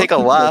Kevin. You said take a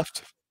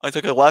left. I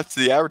took a left to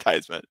the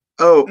advertisement.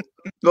 Oh,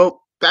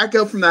 well, back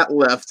up from that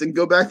left and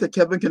go back to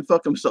Kevin Can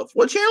Fuck Himself.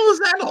 What channel is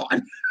that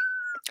on?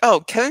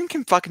 Oh, Kevin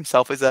Can Fuck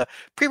Himself is a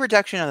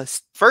pre-production of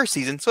the first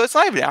season, so it's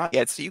not even out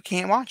yet, so you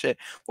can't watch it.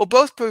 Well,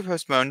 both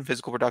postponed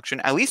physical production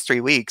at least 3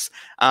 weeks,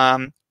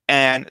 and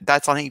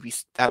that's on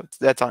ABC.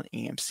 That's on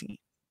AMC.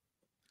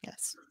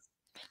 Yes.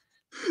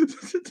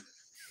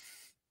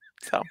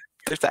 So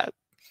there's that.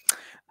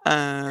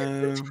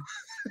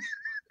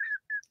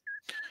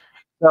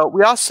 So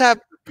we also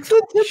have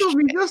That tickled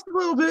me just a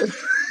little bit.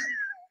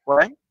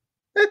 what?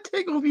 That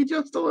tickled me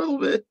just a little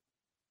bit.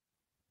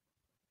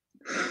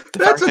 The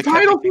That's a fact that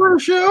title Kevin for a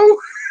show.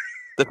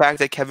 The fact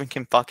that Kevin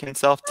can fuck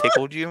himself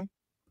tickled you.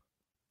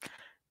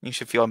 You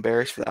should feel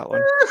embarrassed for that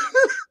one.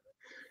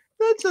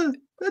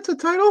 That's a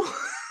title.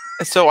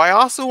 So I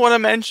also want to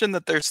mention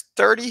that there's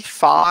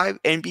 35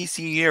 NBC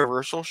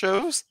Universal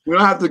shows. We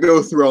don't have to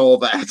go through all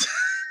that.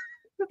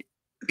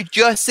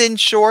 Just in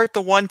short,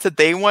 the ones that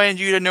they wanted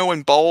you to know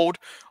in bold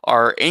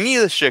are any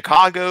of the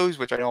Chicagos,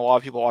 which I know a lot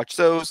of people watch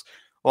those,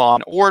 Law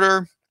and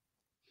Order,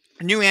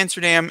 New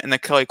Amsterdam, and the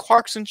Kelly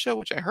Clarkson Show,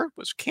 which I heard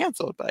was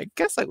canceled, but I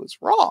guess I was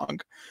wrong.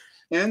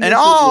 And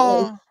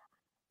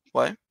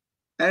what?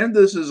 And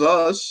This Is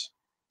Us.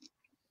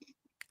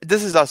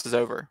 This Is Us is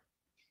over.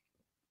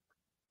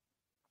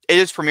 It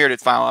just premiered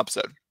its final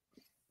episode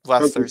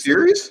last Thursday.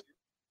 Series?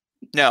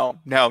 No.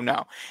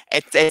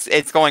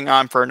 It's going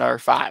on for another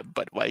 5,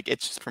 but like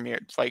it's just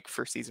premiered like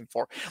for season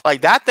 4.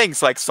 Like that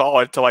thing's like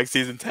solid to like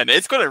season 10.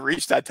 It's going to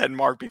reach that 10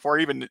 mark before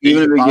even if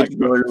it gets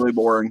really, really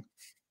boring.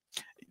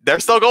 They're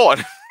still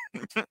going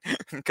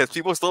because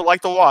people still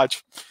like to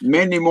watch.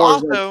 Mandy Moore.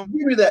 Also,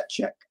 give me that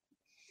check.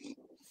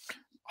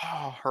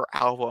 Oh, her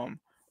album.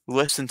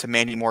 Listen to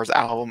Mandy Moore's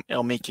album.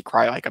 It'll make you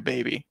cry like a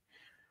baby.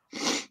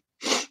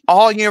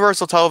 All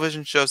Universal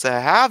Television shows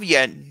that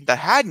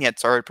hadn't yet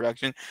started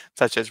production,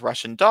 such as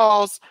Russian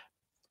Dolls,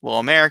 Little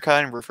America,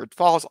 and Rutherford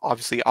Falls,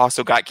 obviously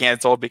also got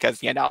canceled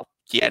because not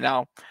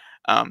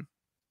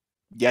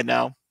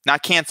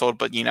canceled,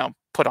 but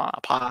put on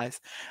a pause.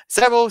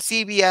 Several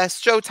CBS,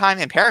 Showtime,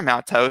 and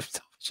Paramount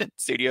television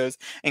studios,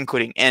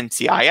 including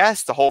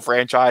NCIS, the whole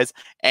franchise,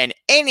 and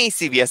any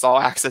CBS All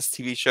Access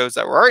TV shows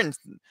that were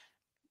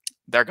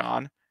they're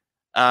gone.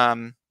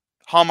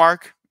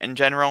 Hallmark in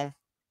general,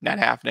 not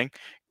happening.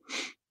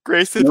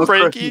 Grace and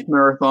Frankie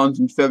marathons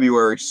in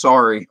February.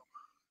 Sorry.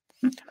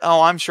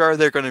 Oh, I'm sure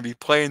they're going to be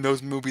playing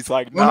those movies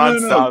like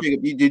nonstop. No.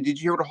 Jacob, did you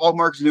hear what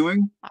Hallmark's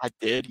doing? I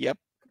did. Yep,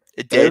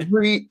 it did.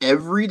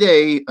 Every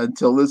day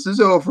until this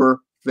is over,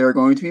 they're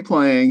going to be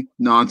playing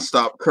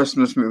nonstop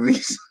Christmas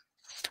movies.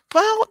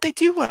 Well, they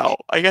do well,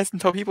 I guess,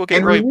 until people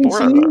get really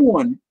bored of it.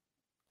 One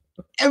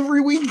every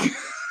week.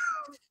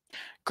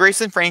 Grace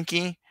and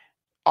Frankie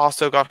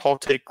also got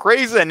halted.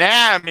 Grey's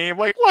Anatomy,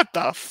 like what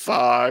the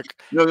fuck?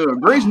 No.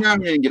 Grey's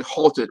Anatomy didn't get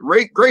halted.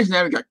 Grey's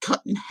Anatomy got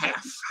cut in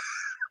half.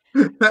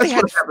 That's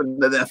what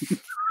happened to them.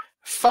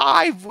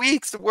 5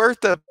 weeks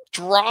worth of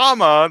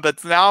drama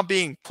that's now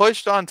being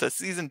pushed onto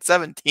season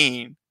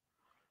 17.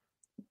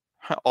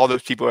 All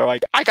those people are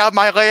like, I got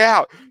my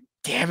layout.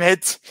 Damn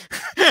it.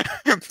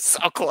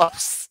 So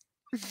close.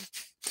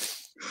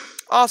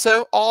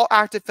 Also, all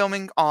active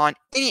filming on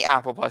any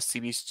Apple Plus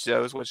TV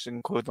shows, which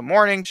include The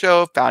Morning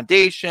Show,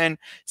 Foundation,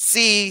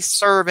 C,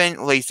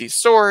 Servant, Lacey's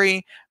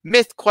Story,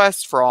 Myth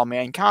Quest for All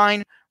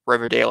Mankind,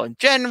 Riverdale in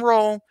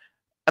general,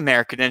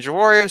 American Ninja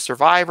Warrior,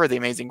 Survivor, The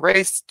Amazing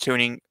Race,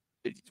 Tuning.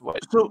 What?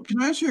 So,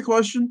 can I ask you a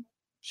question?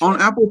 Sure.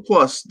 On Apple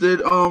Plus,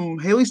 did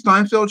Haley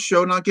Steinfeld's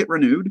show not get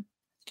renewed?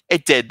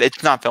 It did.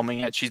 It's not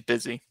filming yet. She's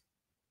busy.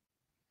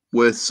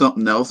 With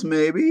something else,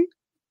 maybe?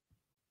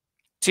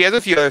 She has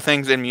a few other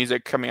things in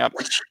music coming up.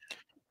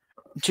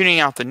 Tuning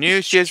out the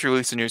news, she has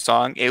released a new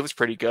song. It was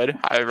pretty good.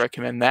 I would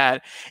recommend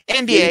that.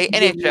 NBA,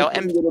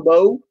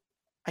 NHL,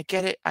 I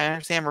get it. I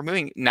understand we're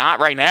moving. Not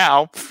right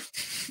now.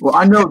 Well,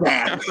 I know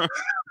that.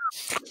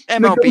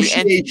 MLB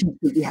negotiations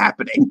could be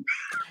happening.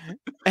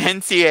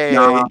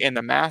 NCAA and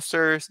the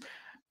Masters,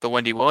 the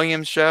Wendy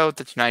Williams Show,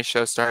 the Tonight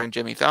Show starring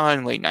Jimmy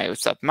Fallon, Late Night with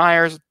Seth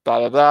Meyers,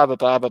 blah blah blah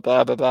blah blah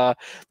blah blah blah.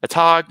 The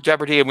Talk,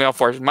 Jeopardy, and Wheel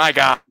Force. My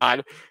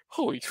God,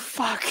 holy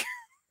fuck.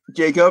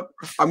 Jacob,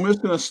 I'm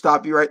just going to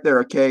stop you right there,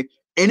 okay?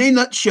 In a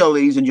nutshell,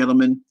 ladies and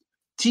gentlemen,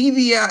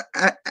 TV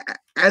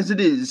as it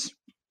is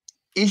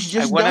just.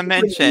 I want to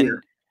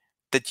mention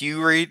that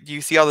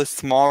you see all this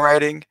small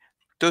writing.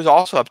 Those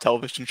also have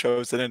television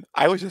shows in it.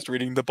 I was just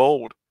reading the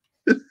bold.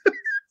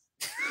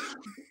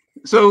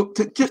 So,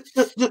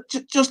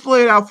 just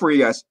lay it out for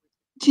you guys.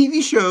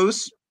 TV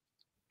shows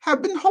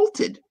have been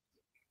halted.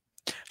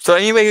 So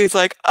anybody who's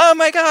like, oh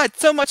my God,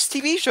 so much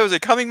TV shows are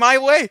coming my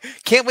way.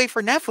 Can't wait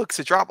for Netflix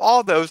to drop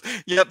all those.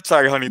 Yep,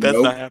 sorry, honey, that's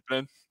not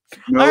happening.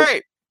 Nope. All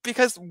right,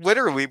 because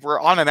literally we're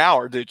on an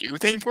hour. Did you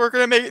think we're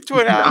going to make it to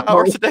an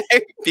hour today?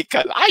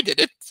 Because I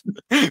didn't.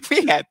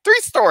 We had 3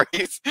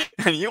 stories,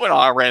 and you went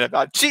on a rant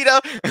about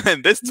Cheetah,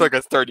 and this took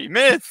us 30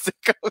 minutes to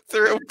go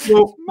through.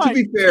 Well, to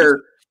be fair,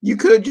 you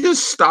could have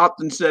just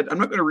stopped and said, I'm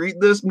not going to read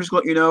this. I'm just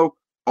going to let you know.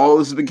 All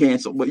this has been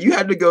canceled, but you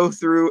had to go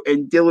through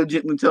and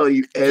diligently tell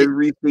you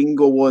every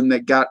single one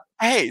that got.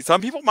 Hey, some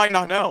people might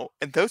not know,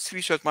 and those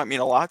TV shows might mean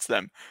a lot to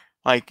them.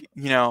 Like,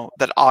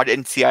 that odd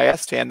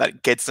NCIS fan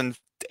that gets them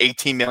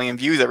 18 million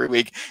views every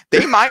week.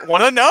 They might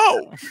want to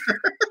know.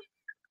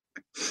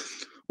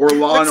 Or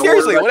Law and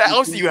seriously, what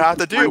else do you have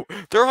to do?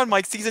 They're on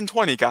like season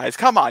 20, guys.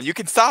 Come on, you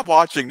can stop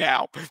watching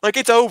now. Like,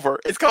 it's over.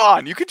 It's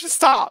gone. You can just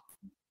stop.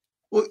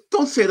 Well,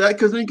 don't say that,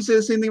 because then you can say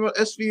the same thing about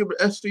SVU, but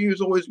SVU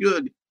is always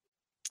good.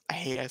 I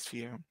hate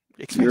SVU.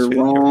 You're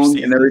wrong,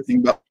 and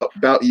everything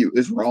about you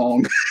is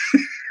wrong.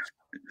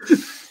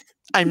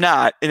 I'm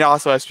not, and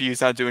also SVU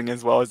is not doing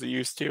as well as it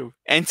used to.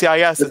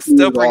 NCIS is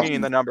still bringing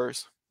in the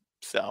numbers,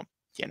 so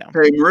you know.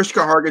 Hey, Mariska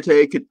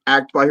Hargitay could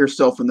act by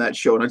herself in that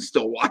show, and I'd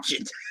still watch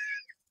it.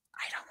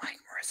 I don't like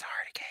Mariska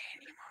Hargitay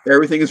anymore.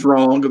 Everything is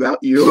wrong about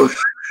you.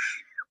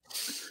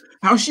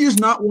 How she has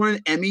not won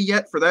an Emmy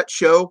yet for that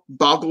show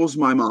boggles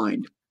my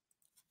mind.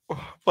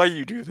 Why do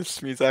you do this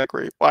to me,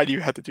 Zachary? Why do you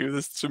have to do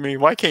this to me?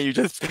 Why can't you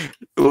just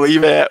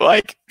leave it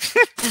like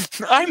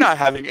I'm not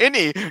having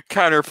any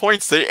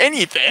counterpoints to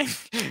anything?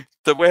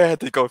 The way I had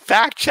to go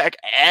fact check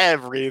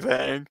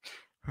everything.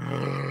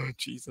 Oh,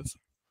 Jesus.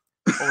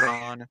 Hold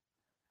on.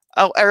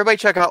 Oh, everybody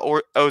check out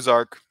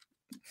Ozark.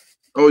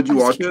 Oh, did you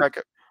watch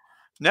it?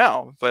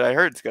 No, but I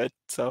heard it's good.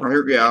 So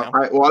yeah. You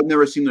know. I've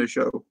never seen the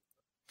show.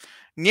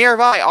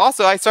 Nearby.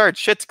 Also, I started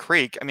Schitt's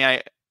Creek. I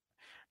mean,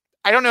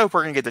 I don't know if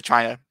we're gonna get to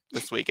China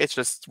this week. It's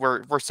just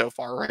we're so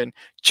far in.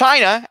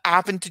 China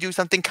happened to do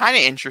something kind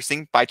of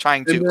interesting by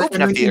trying to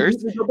open up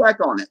theaters. Go back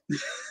on it.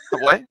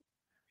 What?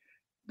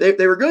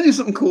 They were going to do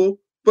something cool,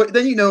 but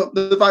then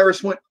the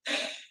virus went.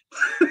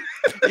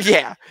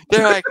 Yeah,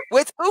 they're like,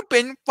 let's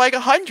open like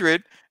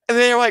 100, and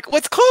then they're like,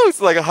 let's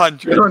close like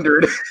 100.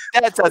 100.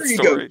 That's that there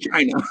story. You go,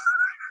 China.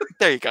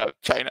 There you go,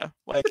 China.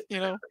 Like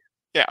yeah.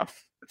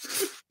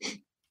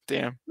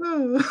 Damn.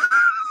 I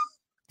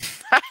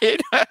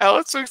don't know how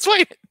else to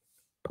explain it.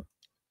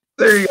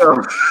 There you go.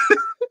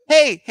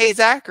 Hey,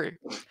 Zachary.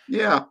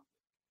 Yeah.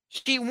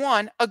 She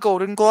won a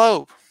Golden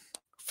Globe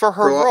for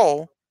her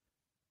role.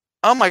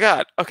 Oh my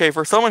God. Okay,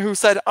 for someone who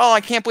said, "Oh,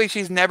 I can't believe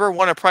she's never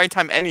won a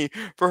Primetime Emmy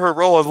for her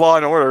role as Law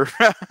and Order,"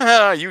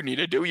 you need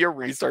to do your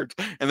research.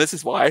 And this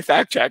is why I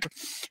fact check.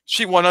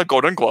 She won a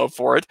Golden Globe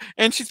for it,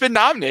 and she's been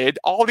nominated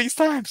all these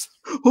times.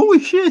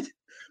 Holy shit!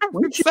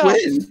 When did she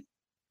win?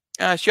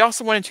 She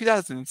also won in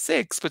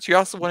 2006, but she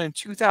also won in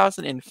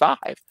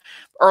 2005.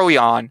 Early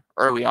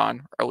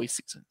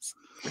seasons,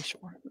 for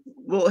sure.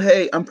 Well,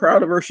 hey, I'm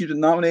proud of her. She's been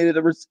nominated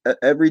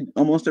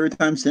almost every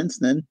time since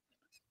then.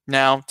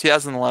 Now,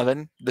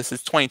 2011. This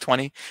is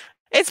 2020.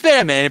 It's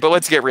been a minute, but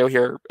let's get real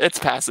here. It's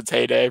past its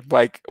heyday.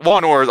 Like, Law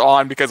and Order is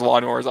on because Law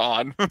and Order is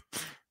on.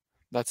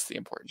 That's the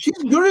important. She's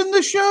good in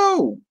the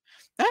show.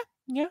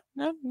 Yeah.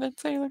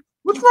 Let's say.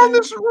 What's wrong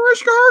with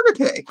Mariska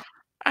Hargitay?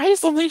 I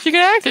just don't think she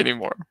can act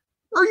anymore.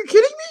 Are you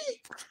kidding me?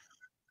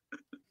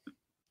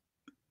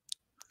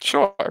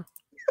 Sure.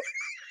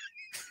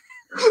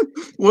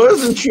 What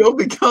does the show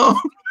become?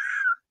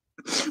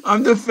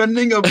 I'm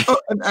defending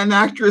an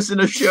actress in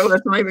a show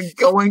that's not even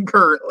going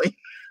currently.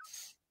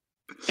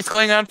 It's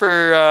going on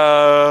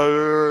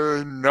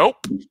for nope.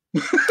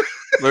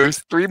 There's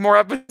 3 more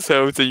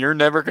episodes, and you're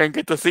never gonna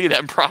get to see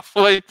them.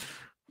 Probably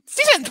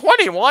season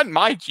 21.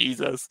 My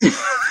Jesus. I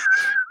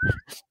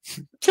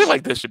feel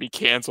like this should be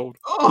canceled.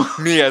 Oh.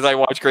 Me, as I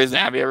watch Grey's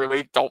Anatomy every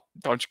week, don't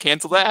you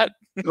cancel that?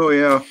 Oh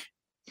yeah.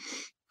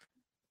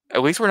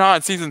 At least we're not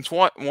on season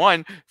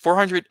 1,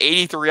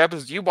 483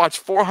 episodes. You watch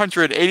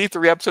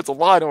 483 episodes of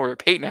Law and Order.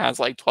 Peyton has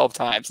like 12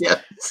 times.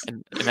 Yes.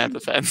 In that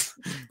defense.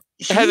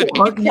 It has an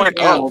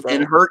 8.0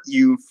 and hurt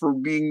you for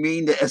being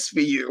mean to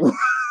SVU.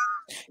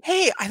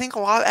 Hey, I think a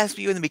lot of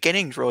SVU in the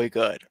beginning is really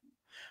good.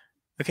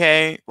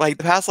 Okay? Like,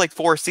 the past,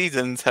 4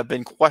 seasons have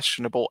been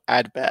questionable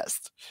at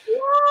best.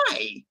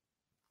 Why?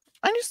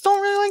 I just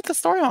don't really like the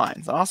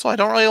storylines. Also, I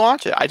don't really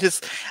watch it.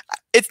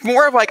 It's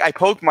more of like I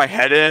poke my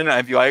head in, and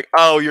I'd be like,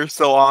 "Oh, you're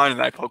still on," and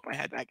I poke my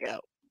head back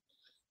out.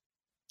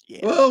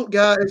 Yeah. Well,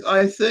 guys,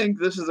 I think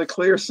this is a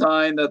clear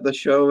sign that the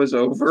show is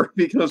over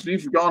because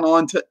we've gone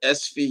on to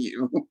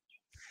SVU.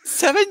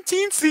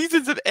 17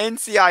 seasons of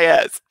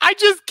NCIS. I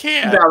just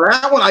can't. Now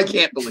that one I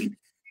can't believe.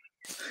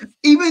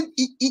 Even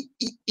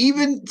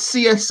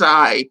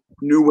CSI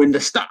knew when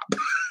to stop.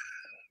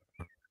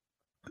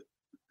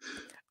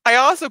 I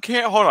also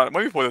can't. Hold on.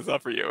 Let me pull this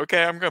up for you.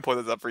 Okay, I'm gonna pull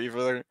this up for you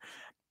for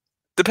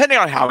depending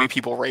on how many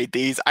people rate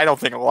these. I don't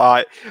think a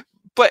lot,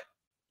 but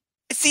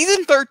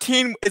season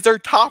 13 is their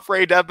top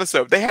rated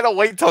episode. They had to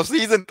wait till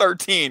season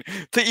 13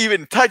 to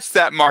even touch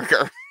that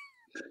marker.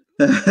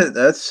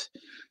 That's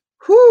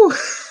whew.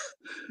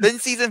 Then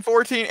season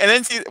 14, and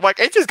then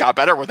it just got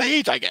better with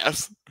age, I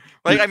guess.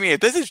 I mean,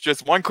 if this is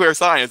just one clear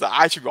sign, is that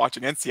I should be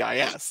watching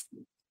NCIS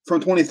from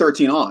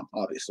 2013 on,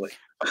 obviously.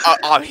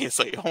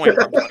 Obviously, only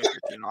from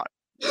 2013 on.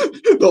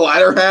 The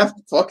latter half,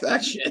 fuck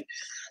that shit.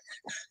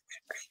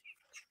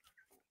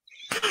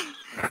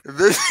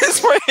 This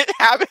is what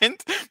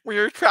happened when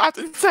you're trapped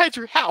inside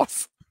your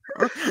house.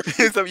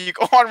 So you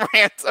go on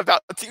rants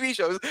about the TV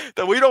shows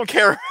that we don't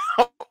care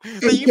about.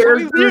 That you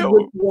characters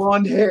with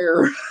blonde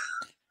hair.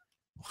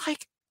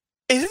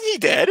 Isn't he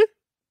dead?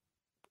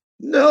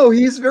 No,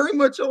 he's very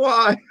much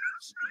alive.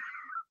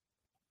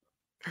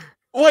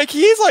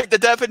 He's the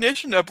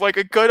definition of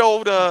a good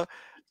old of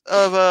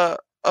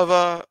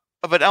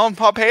an Ellen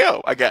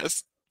Pompeo, I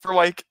guess, for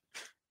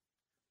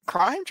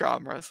crime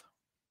dramas.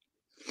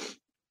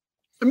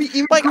 I mean,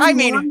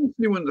 even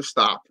knew when to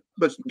stop.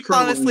 But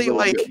honestly,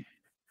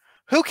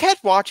 who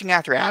kept watching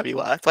after Abby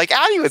left?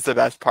 Abby was the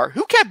best part.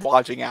 Who kept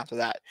watching after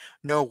that?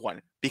 No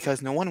one.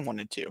 because no one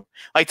wanted to.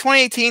 Like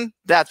 2018,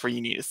 that's where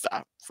you need to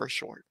stop for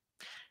sure.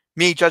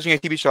 Me judging a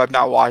TV show I've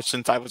not watched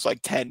since I was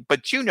like 10,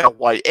 but you know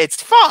what?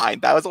 It's fine.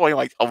 That was only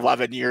like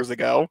 11 years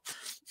ago.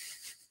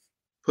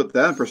 Put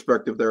that in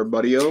perspective there,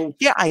 buddy-o.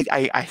 Yeah,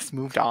 I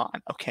moved on,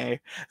 okay?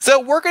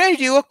 So we're going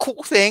to do a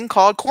cool thing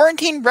called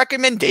Quarantine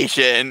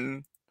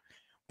Recommendation,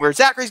 where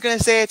Zachary's going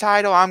to say a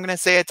title, I'm going to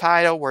say a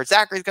title, where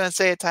Zachary's going to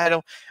say a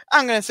title,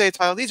 I'm going to say a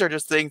title. These are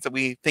just things that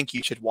we think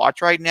you should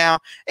watch right now.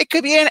 It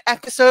could be an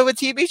episode of a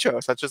TV show,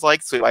 such as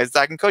like Sweet Lies,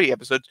 Zack and Cody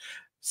episode,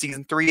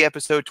 season 3,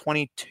 episode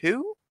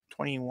 22,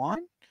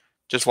 21?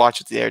 Just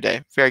watched it the other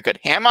day. Very good.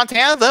 Hannah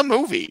Montana, the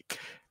movie.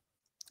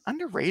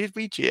 Underrated,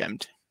 we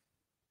gemmed.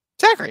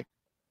 Zachary.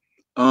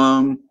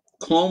 Clone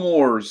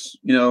Wars,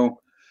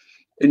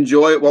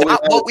 enjoy it while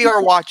what we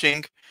are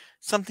watching.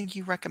 Something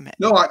you recommend?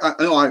 No,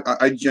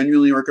 I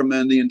genuinely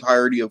recommend the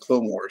entirety of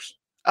Clone Wars.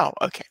 Oh,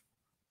 okay.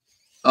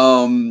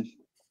 Clone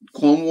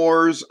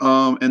Wars,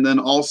 and then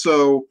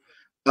also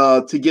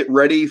to get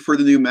ready for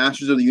the new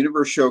Masters of the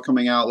Universe show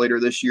coming out later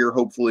this year,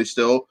 hopefully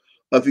still.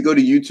 If you go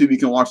to YouTube, you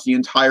can watch the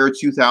entire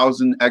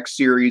 2000 X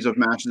series of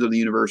Masters of the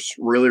Universe.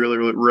 Really, really,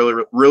 really,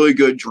 really, really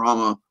good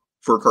drama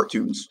for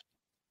cartoons.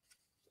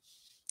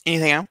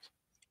 Anything else?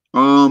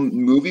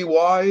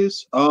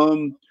 Movie-wise,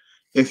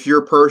 if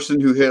you're a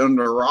person who hit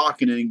under a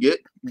rock and didn't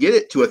get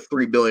it to a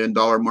 $3 billion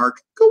mark,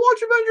 go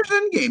watch Avengers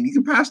Endgame. You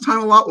can pass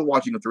time a lot with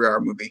watching a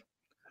 3-hour movie.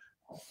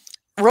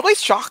 Really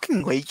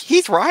shockingly,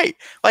 he's right.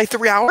 Like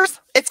 3 hours,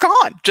 it's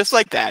gone. Just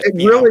like that. It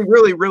really,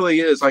 really,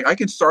 really is. Like I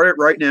can start it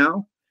right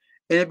now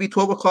and it'd be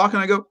 12 o'clock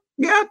and I go,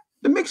 yeah,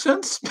 that makes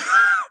sense.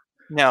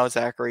 No,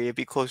 Zachary, it'd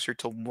be closer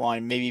to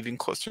 1, maybe even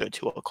closer to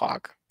 2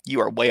 o'clock. You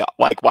are way up.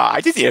 Like, wow,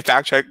 I just need a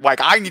fact check. Like,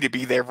 I need to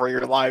be there for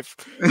your life.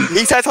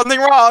 He said something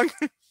wrong.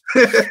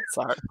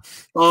 Sorry.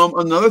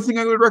 Another thing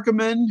I would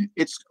recommend,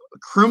 it's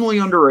criminally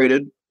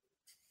underrated,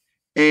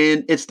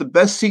 and it's the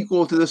best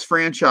sequel to this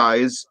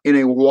franchise in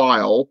a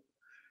while.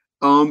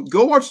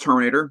 Go watch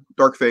Terminator: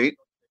 Dark Fate.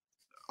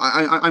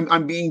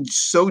 I'm being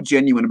so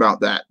genuine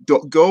about that.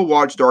 Go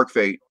watch Dark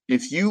Fate.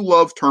 If you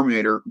love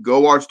Terminator, go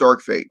watch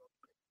Dark Fate.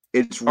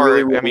 It's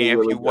really, really, I mean,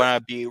 really if you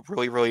want to be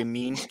really, really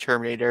mean to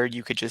Terminator,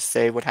 you could just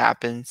say what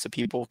happened so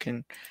people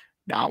can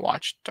not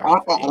watch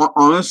Dark Fate.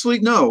 Honestly,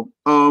 no.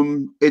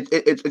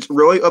 It's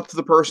really up to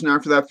the person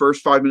after that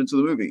first 5 minutes of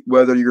the movie,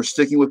 whether you're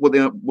sticking with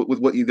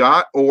what you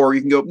got, or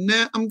you can go,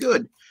 nah, I'm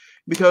good.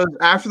 Because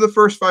after the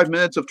first 5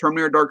 minutes of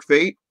Terminator: Dark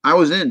Fate, I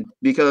was in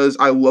because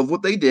I love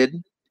what they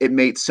did. It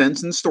made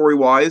sense in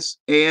story-wise,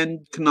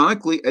 and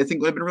canonically, I think it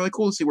would have been really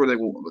cool to see where they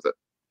went with it.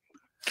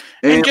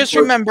 And just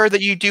remember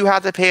that you do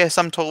have to pay a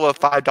sum total of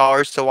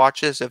 $5 to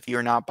watch this if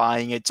you're not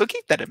buying it. So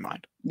keep that in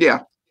mind.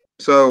 Yeah.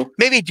 So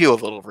maybe do a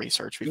little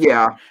research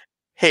before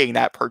hitting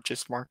that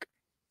purchase mark.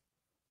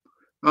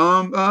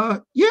 Yeah.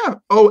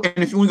 Oh, and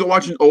if you want to go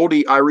watch an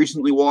oldie, I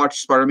recently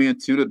watched Spider-Man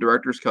 2, the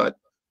director's cut.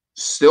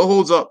 Still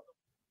holds up.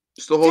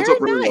 Still holds up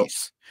really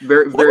nice.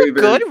 Well. Very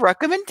good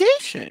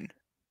recommendation.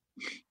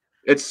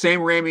 It's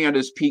Sam Raimi at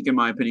his peak, in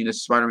my opinion,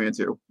 as Spider-Man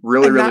 2.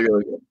 Really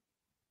good.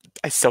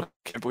 I still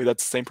can't believe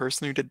that's the same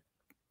person who did.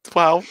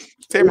 Wow,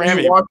 Sam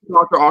Raimi. You watch the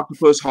Dr.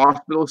 Octopus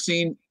hospital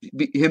scene,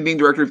 him being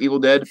director of Evil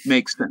Dead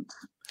makes sense.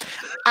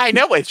 I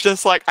know, it's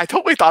just like I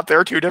totally thought they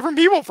were two different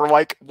people for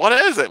like, what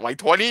is it, like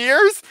 20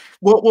 years?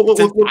 Well,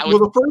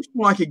 the first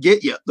one I could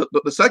get you.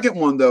 The second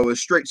one though is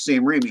straight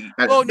Sam Raimi.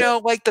 Oh no,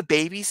 like the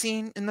baby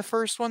scene in the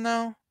first one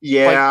though.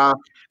 Yeah,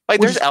 like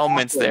there's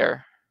elements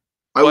there.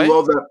 I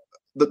love that.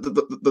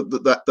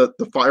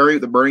 The firing,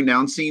 the burning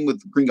down scene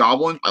with Green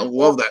Goblin. I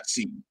love that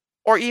scene.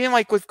 Or even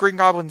like with Green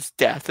Goblin's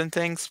death and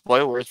things.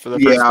 Spoilers for the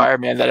first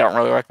Spider-Man that I don't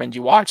really recommend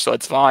you watch, so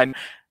it's fine.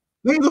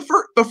 Hey,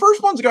 the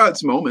first one's got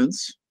its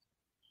moments.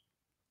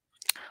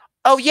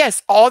 Oh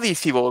yes, all these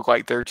people look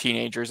like they're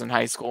teenagers in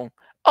high school.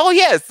 Oh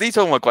yes, these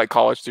don't look like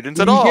college students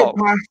at all.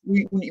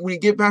 When you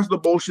get past the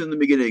bullshit in the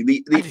beginning,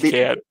 the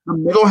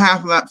middle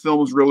half of that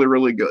film is really,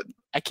 really good.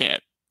 I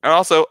can't. And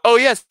also, oh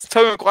yes,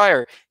 Tobey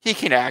Maguire. He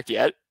can't act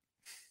yet.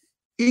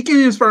 He can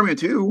in Spider-Man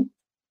 2.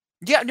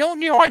 Yeah, no,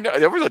 I know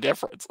there was a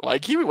difference.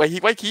 Like he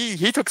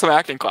took some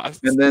acting classes,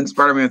 and then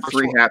Spider-Man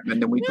 3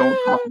 happened, and we don't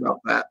talk about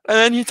that. And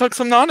then he took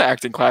some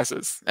non-acting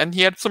classes, and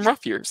he had some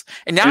rough years.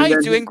 And now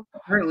he's doing.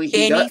 Apparently,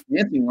 he got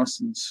dancing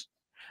lessons.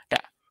 Yeah,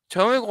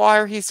 Tobey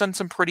Maguire. He's done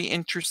some pretty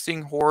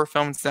interesting horror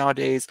films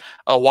nowadays.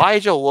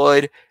 Elijah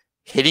Wood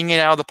hitting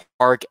it out of the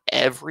park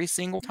every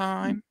single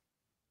time.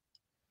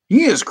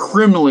 He is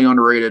criminally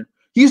underrated.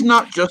 He's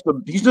not just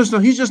he's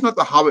just not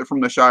the Hobbit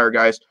from the Shire,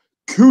 guys.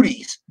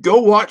 Cooties. Go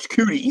watch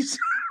Cooties.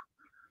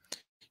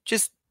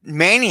 Just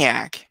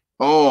maniac.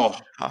 Oh.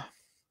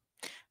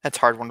 That's a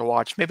hard one to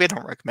watch. Maybe I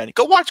don't recommend it.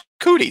 Go watch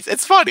Cooties.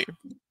 It's funny.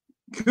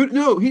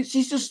 No, he's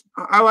just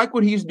I like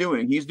what he's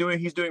doing. He's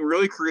doing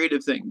really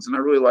creative things, and I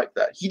really like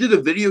that. He did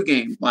a video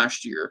game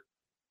last year.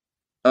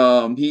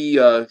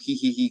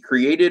 He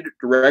created,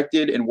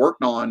 directed, and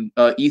worked on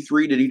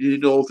E3. He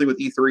did the whole thing with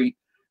E3.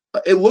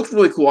 It looks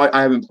really cool.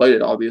 I haven't played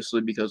it obviously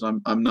because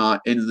I'm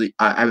not into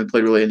I haven't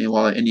played really a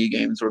lot of indie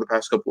games over the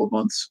past couple of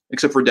months,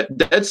 except for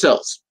Dead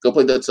Cells. Go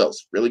play Dead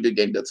Cells. Really good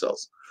game, Dead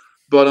Cells.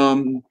 But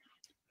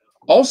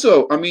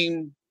also, I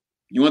mean,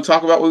 you want to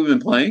talk about what we've been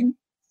playing?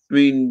 I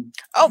mean,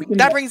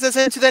 that brings us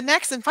into the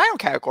next and final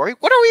category.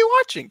 What are we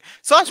watching?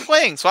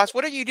 /playing.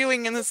 What are you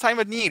doing in this time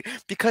of need?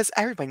 Because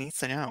everybody needs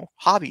to know.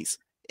 Hobbies,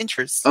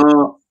 interests.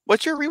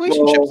 What's your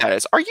relationship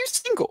status? Are you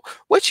single?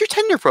 What's your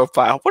Tinder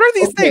profile? What are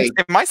these things?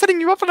 Am I setting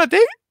you up on a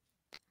date?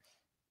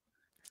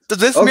 Does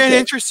this man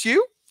interest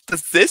you?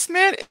 Does this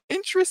man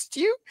interest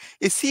you?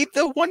 Is he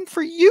the one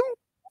for you?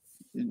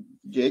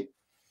 Jake?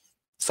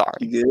 Sorry.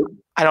 You good?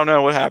 I don't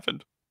know what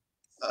happened.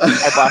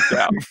 I blacked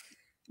out.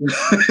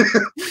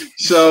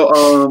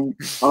 So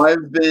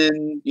I've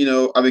been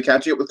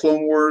catching up with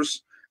Clone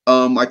Wars.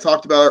 I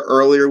talked about it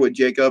earlier with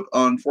Jacob.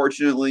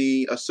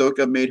 Unfortunately,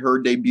 Ahsoka made her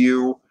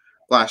debut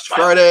last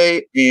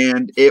Friday,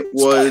 and it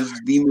was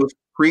the most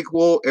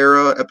prequel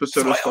era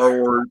episode of Star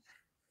Wars.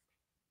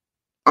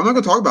 I'm not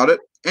going to talk about it,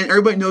 and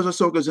everybody knows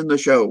Ahsoka's in the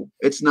show.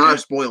 It's not a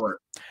spoiler.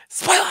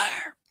 Spoiler.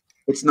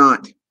 It's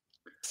not.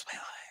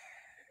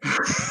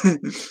 Spoiler.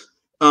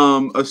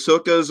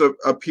 Ahsoka's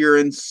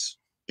appearance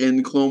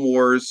in Clone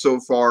Wars so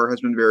far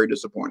has been very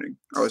disappointing.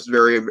 I was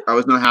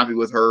not happy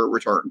with her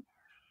return.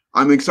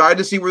 I'm excited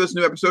to see where this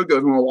new episode goes.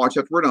 I'm going to watch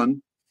after we're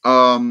done.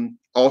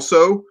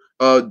 Also,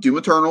 Doom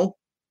Eternal.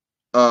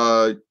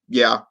 Doom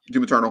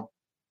Eternal.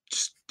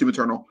 Just Doom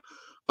Eternal.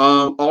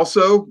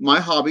 Also, my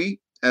hobby,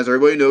 as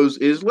everybody knows,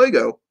 is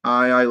Lego.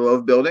 I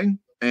love building,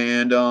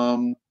 and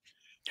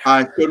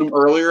I showed them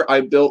earlier.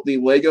 I built the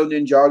Lego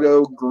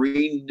Ninjago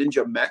Green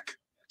Ninja Mech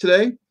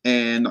today,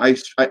 and I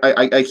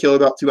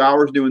killed about 2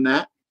 hours doing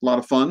that. A lot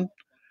of fun.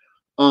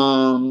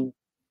 And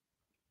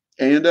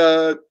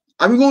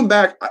I've been going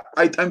back.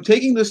 I'm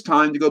taking this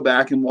time to go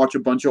back and watch a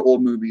bunch of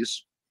old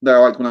movies that I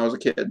liked when I was a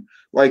kid.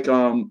 Like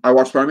I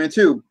watched Spider-Man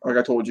 2, like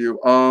I told you.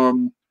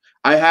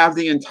 I have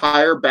the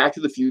entire Back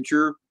to the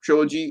Future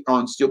trilogy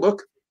on Steelbook.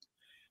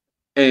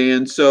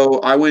 And so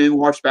I went and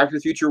watched Back to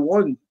the Future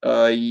 1,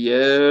 not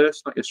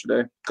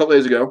yesterday, a couple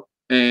days ago.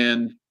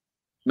 And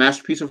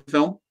masterpiece of a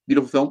film,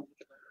 beautiful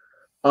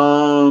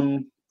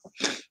film.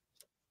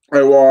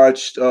 I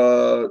watched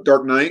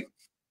Dark Knight,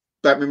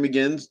 Batman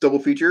Begins double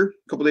feature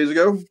a couple days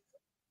ago.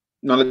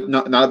 Not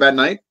a bad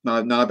night.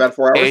 Not a bad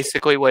 4 hours.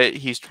 Basically, what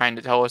he's trying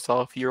to tell us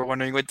all, if you're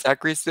wondering what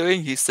Zachary's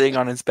doing, he's sitting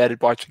on his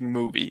bed watching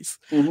movies,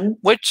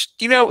 which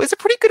is a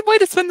pretty good way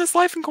to spend this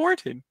life in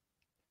quarantine.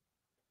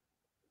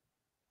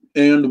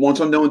 And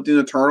once I'm done with Doom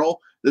Eternal,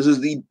 this is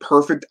the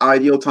perfect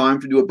ideal time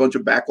to do a bunch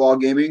of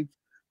backlog gaming.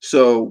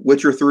 So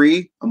Witcher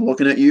 3, I'm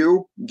looking at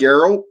you,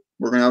 Geralt.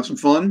 We're gonna have some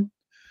fun.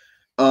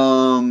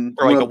 For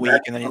like a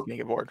week, and then you can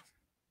get bored.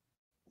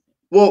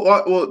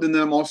 Well, then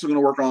I'm also going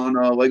to work on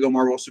Lego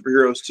Marvel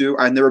Superheroes 2.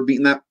 I've never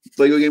beaten that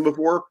Lego game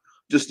before,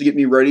 just to get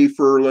me ready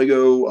for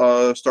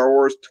Lego Star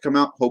Wars to come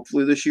out,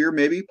 hopefully this year,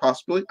 maybe,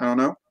 possibly. I don't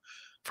know.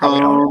 Probably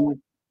not.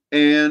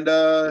 And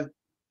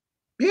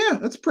yeah,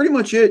 that's pretty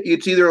much it.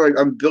 It's either like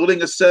I'm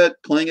building a set,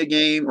 playing a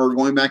game, or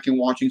going back and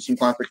watching some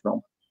classic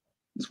film.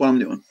 That's what I'm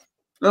doing.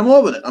 And I'm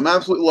loving it. I'm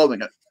absolutely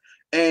loving it.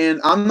 And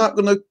I'm not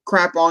going to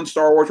crap on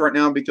Star Wars right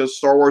now because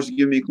Star Wars is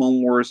giving me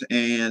Clone Wars,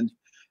 and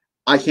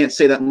I can't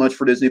say that much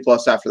for Disney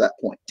Plus after that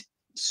point.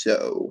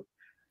 So,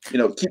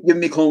 keep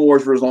giving me Clone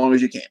Wars for as long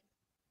as you can.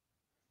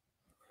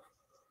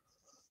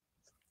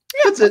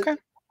 Yeah, that's it. Okay.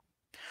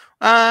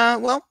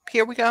 Well,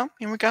 here we go.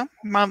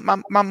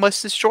 My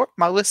list is short.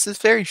 My list is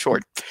very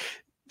short.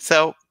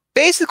 So,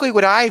 basically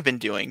what I've been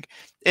doing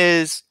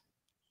is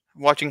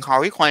watching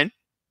Harley Quinn,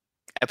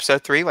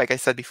 episode 3, like I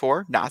said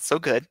before, not so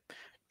good.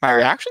 My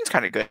reaction's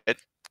kind of good.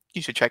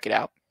 You should check it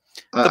out.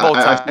 I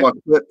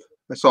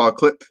saw a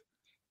clip.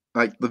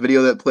 Like the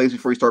video that plays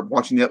before you start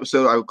watching the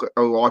episode, I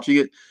was watching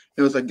it.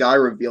 It was a guy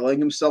revealing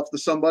himself to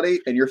somebody,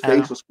 and your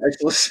face was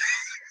priceless.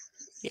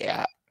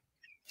 Yeah,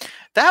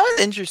 that was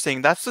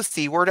interesting. That's the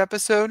C word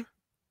episode.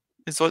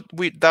 Is what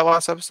that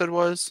last episode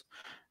was.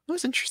 It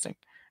was interesting.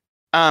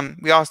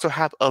 We also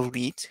have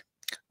Elite,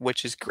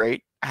 which is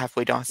great.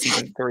 Halfway down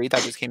season 3,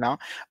 that just came out.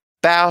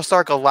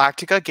 Battlestar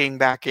Galactica, getting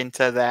back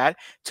into that.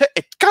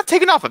 It got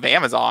taken off of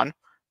Amazon,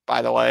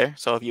 by the way.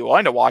 So if you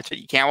wanted to watch it,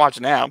 you can't watch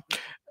it now.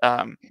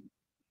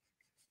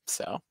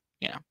 So,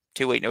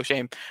 too late, no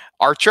shame.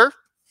 Archer.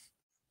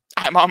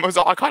 I'm almost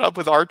all caught up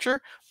with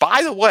Archer.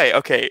 By the way,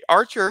 okay,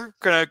 Archer,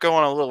 gonna go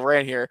on a little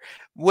rant here.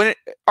 When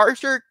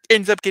Archer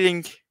ends up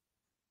getting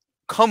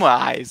coma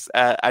eyes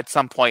at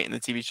some point in the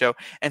TV show,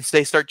 and so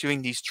they start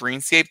doing these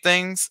dreamscape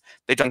things.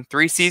 They've done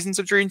 3 seasons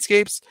of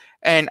dreamscapes,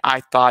 and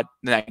I thought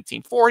the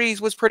 1940s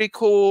was pretty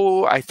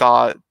cool. I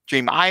thought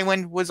Dream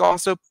Island was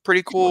also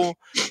pretty cool.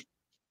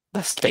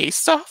 The space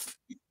stuff?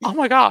 Oh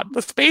my god,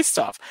 the space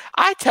stuff.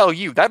 I tell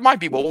you, that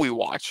might be what we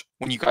watch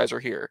when you guys are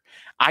here.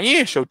 I need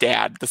to show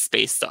Dad the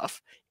space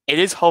stuff. It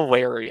is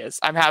hilarious.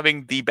 I'm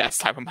having the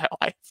best time of my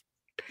life.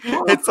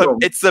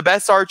 It's the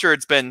best Archer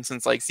it's been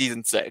since like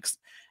season 6.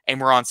 And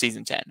we're on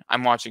season 10.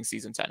 I'm watching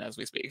season 10 as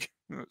we speak.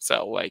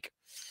 So,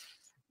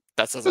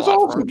 that says a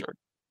lot for Archer.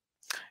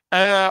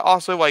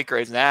 Also, like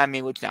Grey's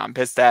Anatomy, which now I'm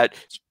pissed at.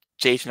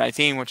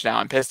 JH19, which now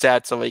I'm pissed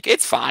at. So, like,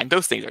 it's fine.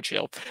 Those things are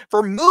chill.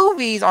 For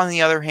movies, on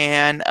the other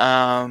hand,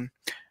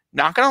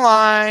 not gonna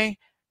lie,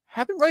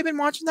 haven't really been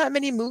watching that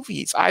many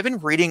movies. I've been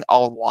reading a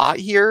lot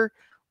here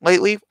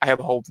lately. I have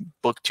a whole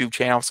booktube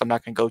channel, so I'm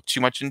not gonna go too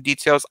much in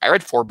details. I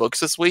read 4 books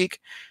this week.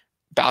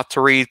 About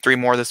to read 3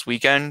 more this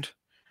weekend.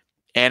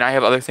 And I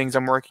have other things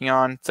I'm working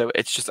on. So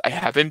it's just I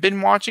haven't been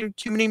watching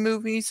too many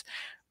movies.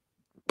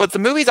 But the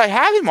movies I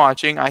have been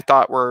watching, I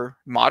thought were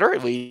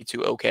moderately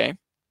to okay.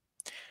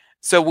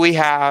 So we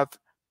have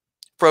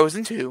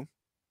Frozen 2,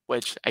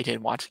 which I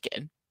didn't watch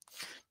again.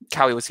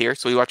 Callie was here,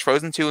 so we watched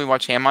Frozen 2, we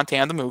watched Hannah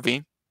Montana the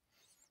movie.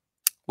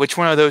 Which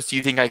one of those do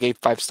you think I gave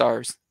 5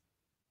 stars?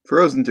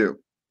 Frozen 2.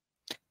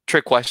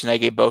 Trick question, I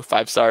gave both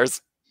 5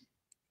 stars.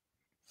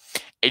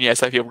 And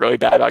yes, I feel really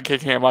bad about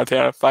kicking Hannah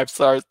Montana 5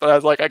 stars, but I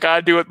was like, I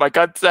gotta do what my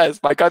gut says.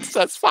 My gut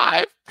says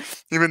 5.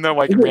 Even though,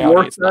 like, in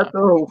reality, it's not.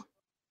 Though?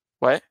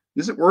 What?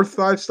 Is it worth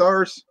 5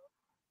 stars?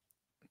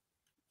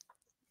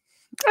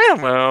 I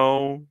don't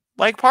know.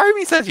 Like, part of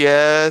me says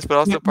yes, but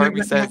also part of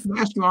me says. Can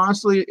I ask you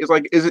honestly,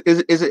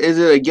 is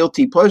it a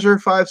guilty pleasure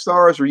 5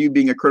 stars, or you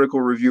being a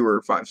critical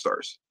reviewer 5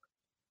 stars?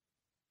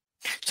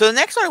 So the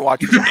next one I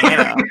watched was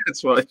Anna.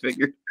 That's what I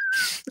figured.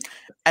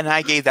 And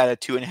I gave that a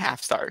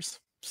 2.5 stars.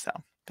 So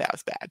that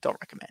was bad. Don't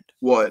recommend.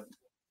 What?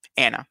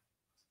 Anna.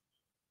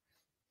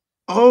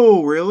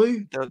 Oh,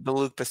 really? The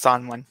Luc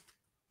Besson one.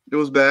 It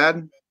was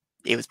bad?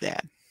 It was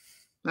bad.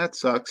 That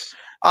sucks.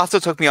 Also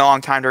took me a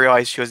long time to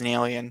realize she was an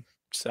alien.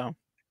 So,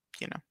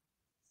 you know.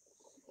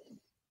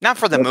 Not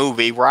for the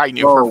movie, where I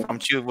knew her from.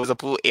 She was a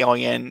blue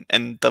alien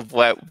and the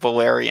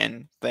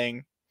Valerian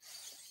thing.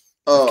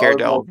 Cara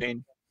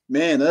Delevingne.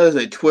 Man, that is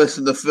a twist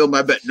in the film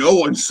I bet no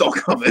one saw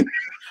coming.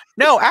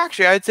 No,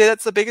 actually, I'd say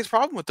that's the biggest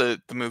problem with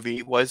the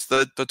movie was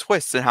the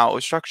twist and how it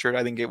was structured.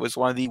 I think it was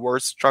one of the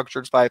worst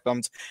structured spy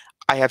films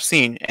I have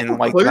seen in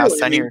like the past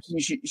 10 years.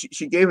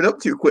 She gave it up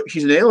too quick.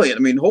 She's an alien.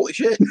 I mean, holy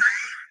shit.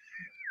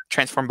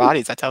 Transform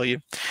bodies, I tell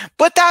you.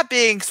 But that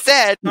being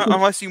said,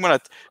 unless you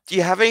want to, do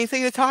you have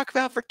anything to talk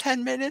about for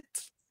 10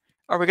 minutes?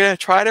 Are we going to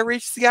try to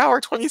reach the hour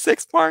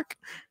 26 mark?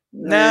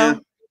 No.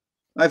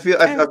 I feel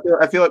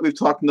like we've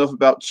talked enough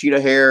about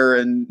cheetah hair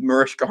and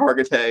Mariska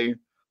Hargitay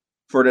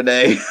for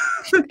today.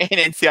 And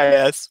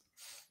NCIS.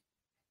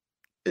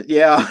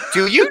 Yeah.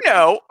 Do you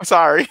know?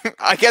 Sorry,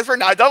 I guess we're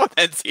not done with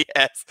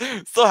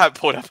NCIS. Still have it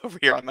pulled up over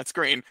here on my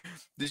screen.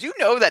 Did you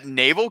know that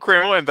Naval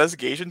Criminal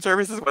Investigation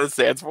Service is what it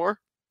stands for?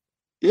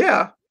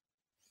 Yeah.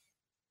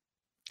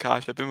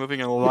 Gosh, I've been moving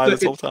in a lie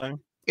this whole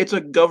time. It's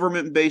a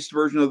government-based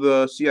version of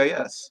the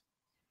CIS.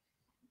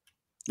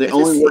 They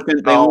only work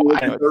in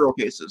federal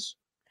cases.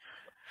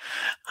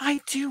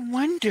 I do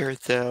wonder,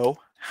 though,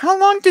 how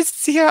long does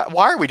CIS?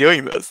 Why are we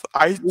doing this?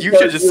 You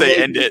should just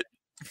say end it.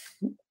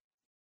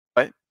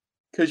 What?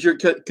 Because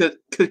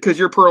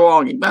you're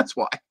prolonging. That's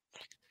why.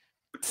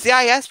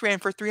 CIS ran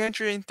for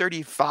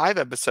 335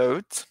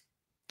 episodes.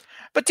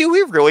 But do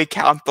we really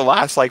count the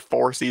last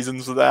 4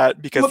 seasons of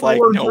that? Because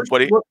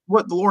nobody.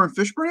 What the Lauren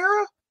Fishburne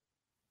era?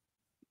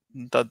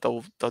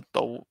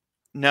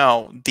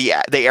 No, the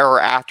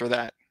era after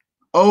that.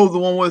 Oh, the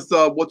one with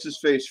what's his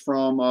face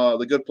from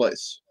The Good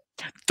Place.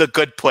 The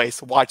Good Place.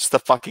 Watch the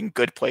fucking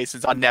Good Place.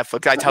 It's on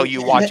Netflix. I tell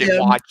you, watch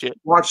it. Watch it.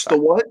 Watch the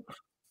what?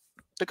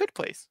 The Good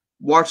Place.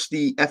 Watch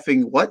the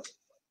effing what?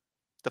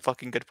 The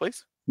fucking Good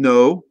Place?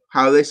 No.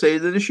 How they say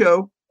it in the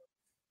show?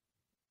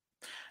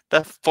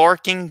 The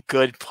forking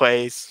Good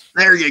Place.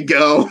 There you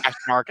go.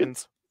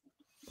 Markins.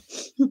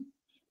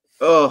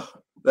 Oh,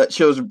 that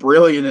show's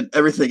brilliant in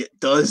everything it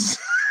does.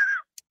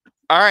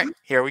 All right,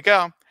 here we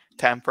go.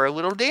 Time for a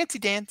little dancey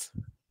dance.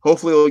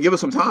 Hopefully it'll give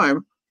us some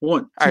time.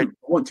 1, 2, right.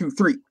 1, 2,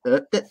 3.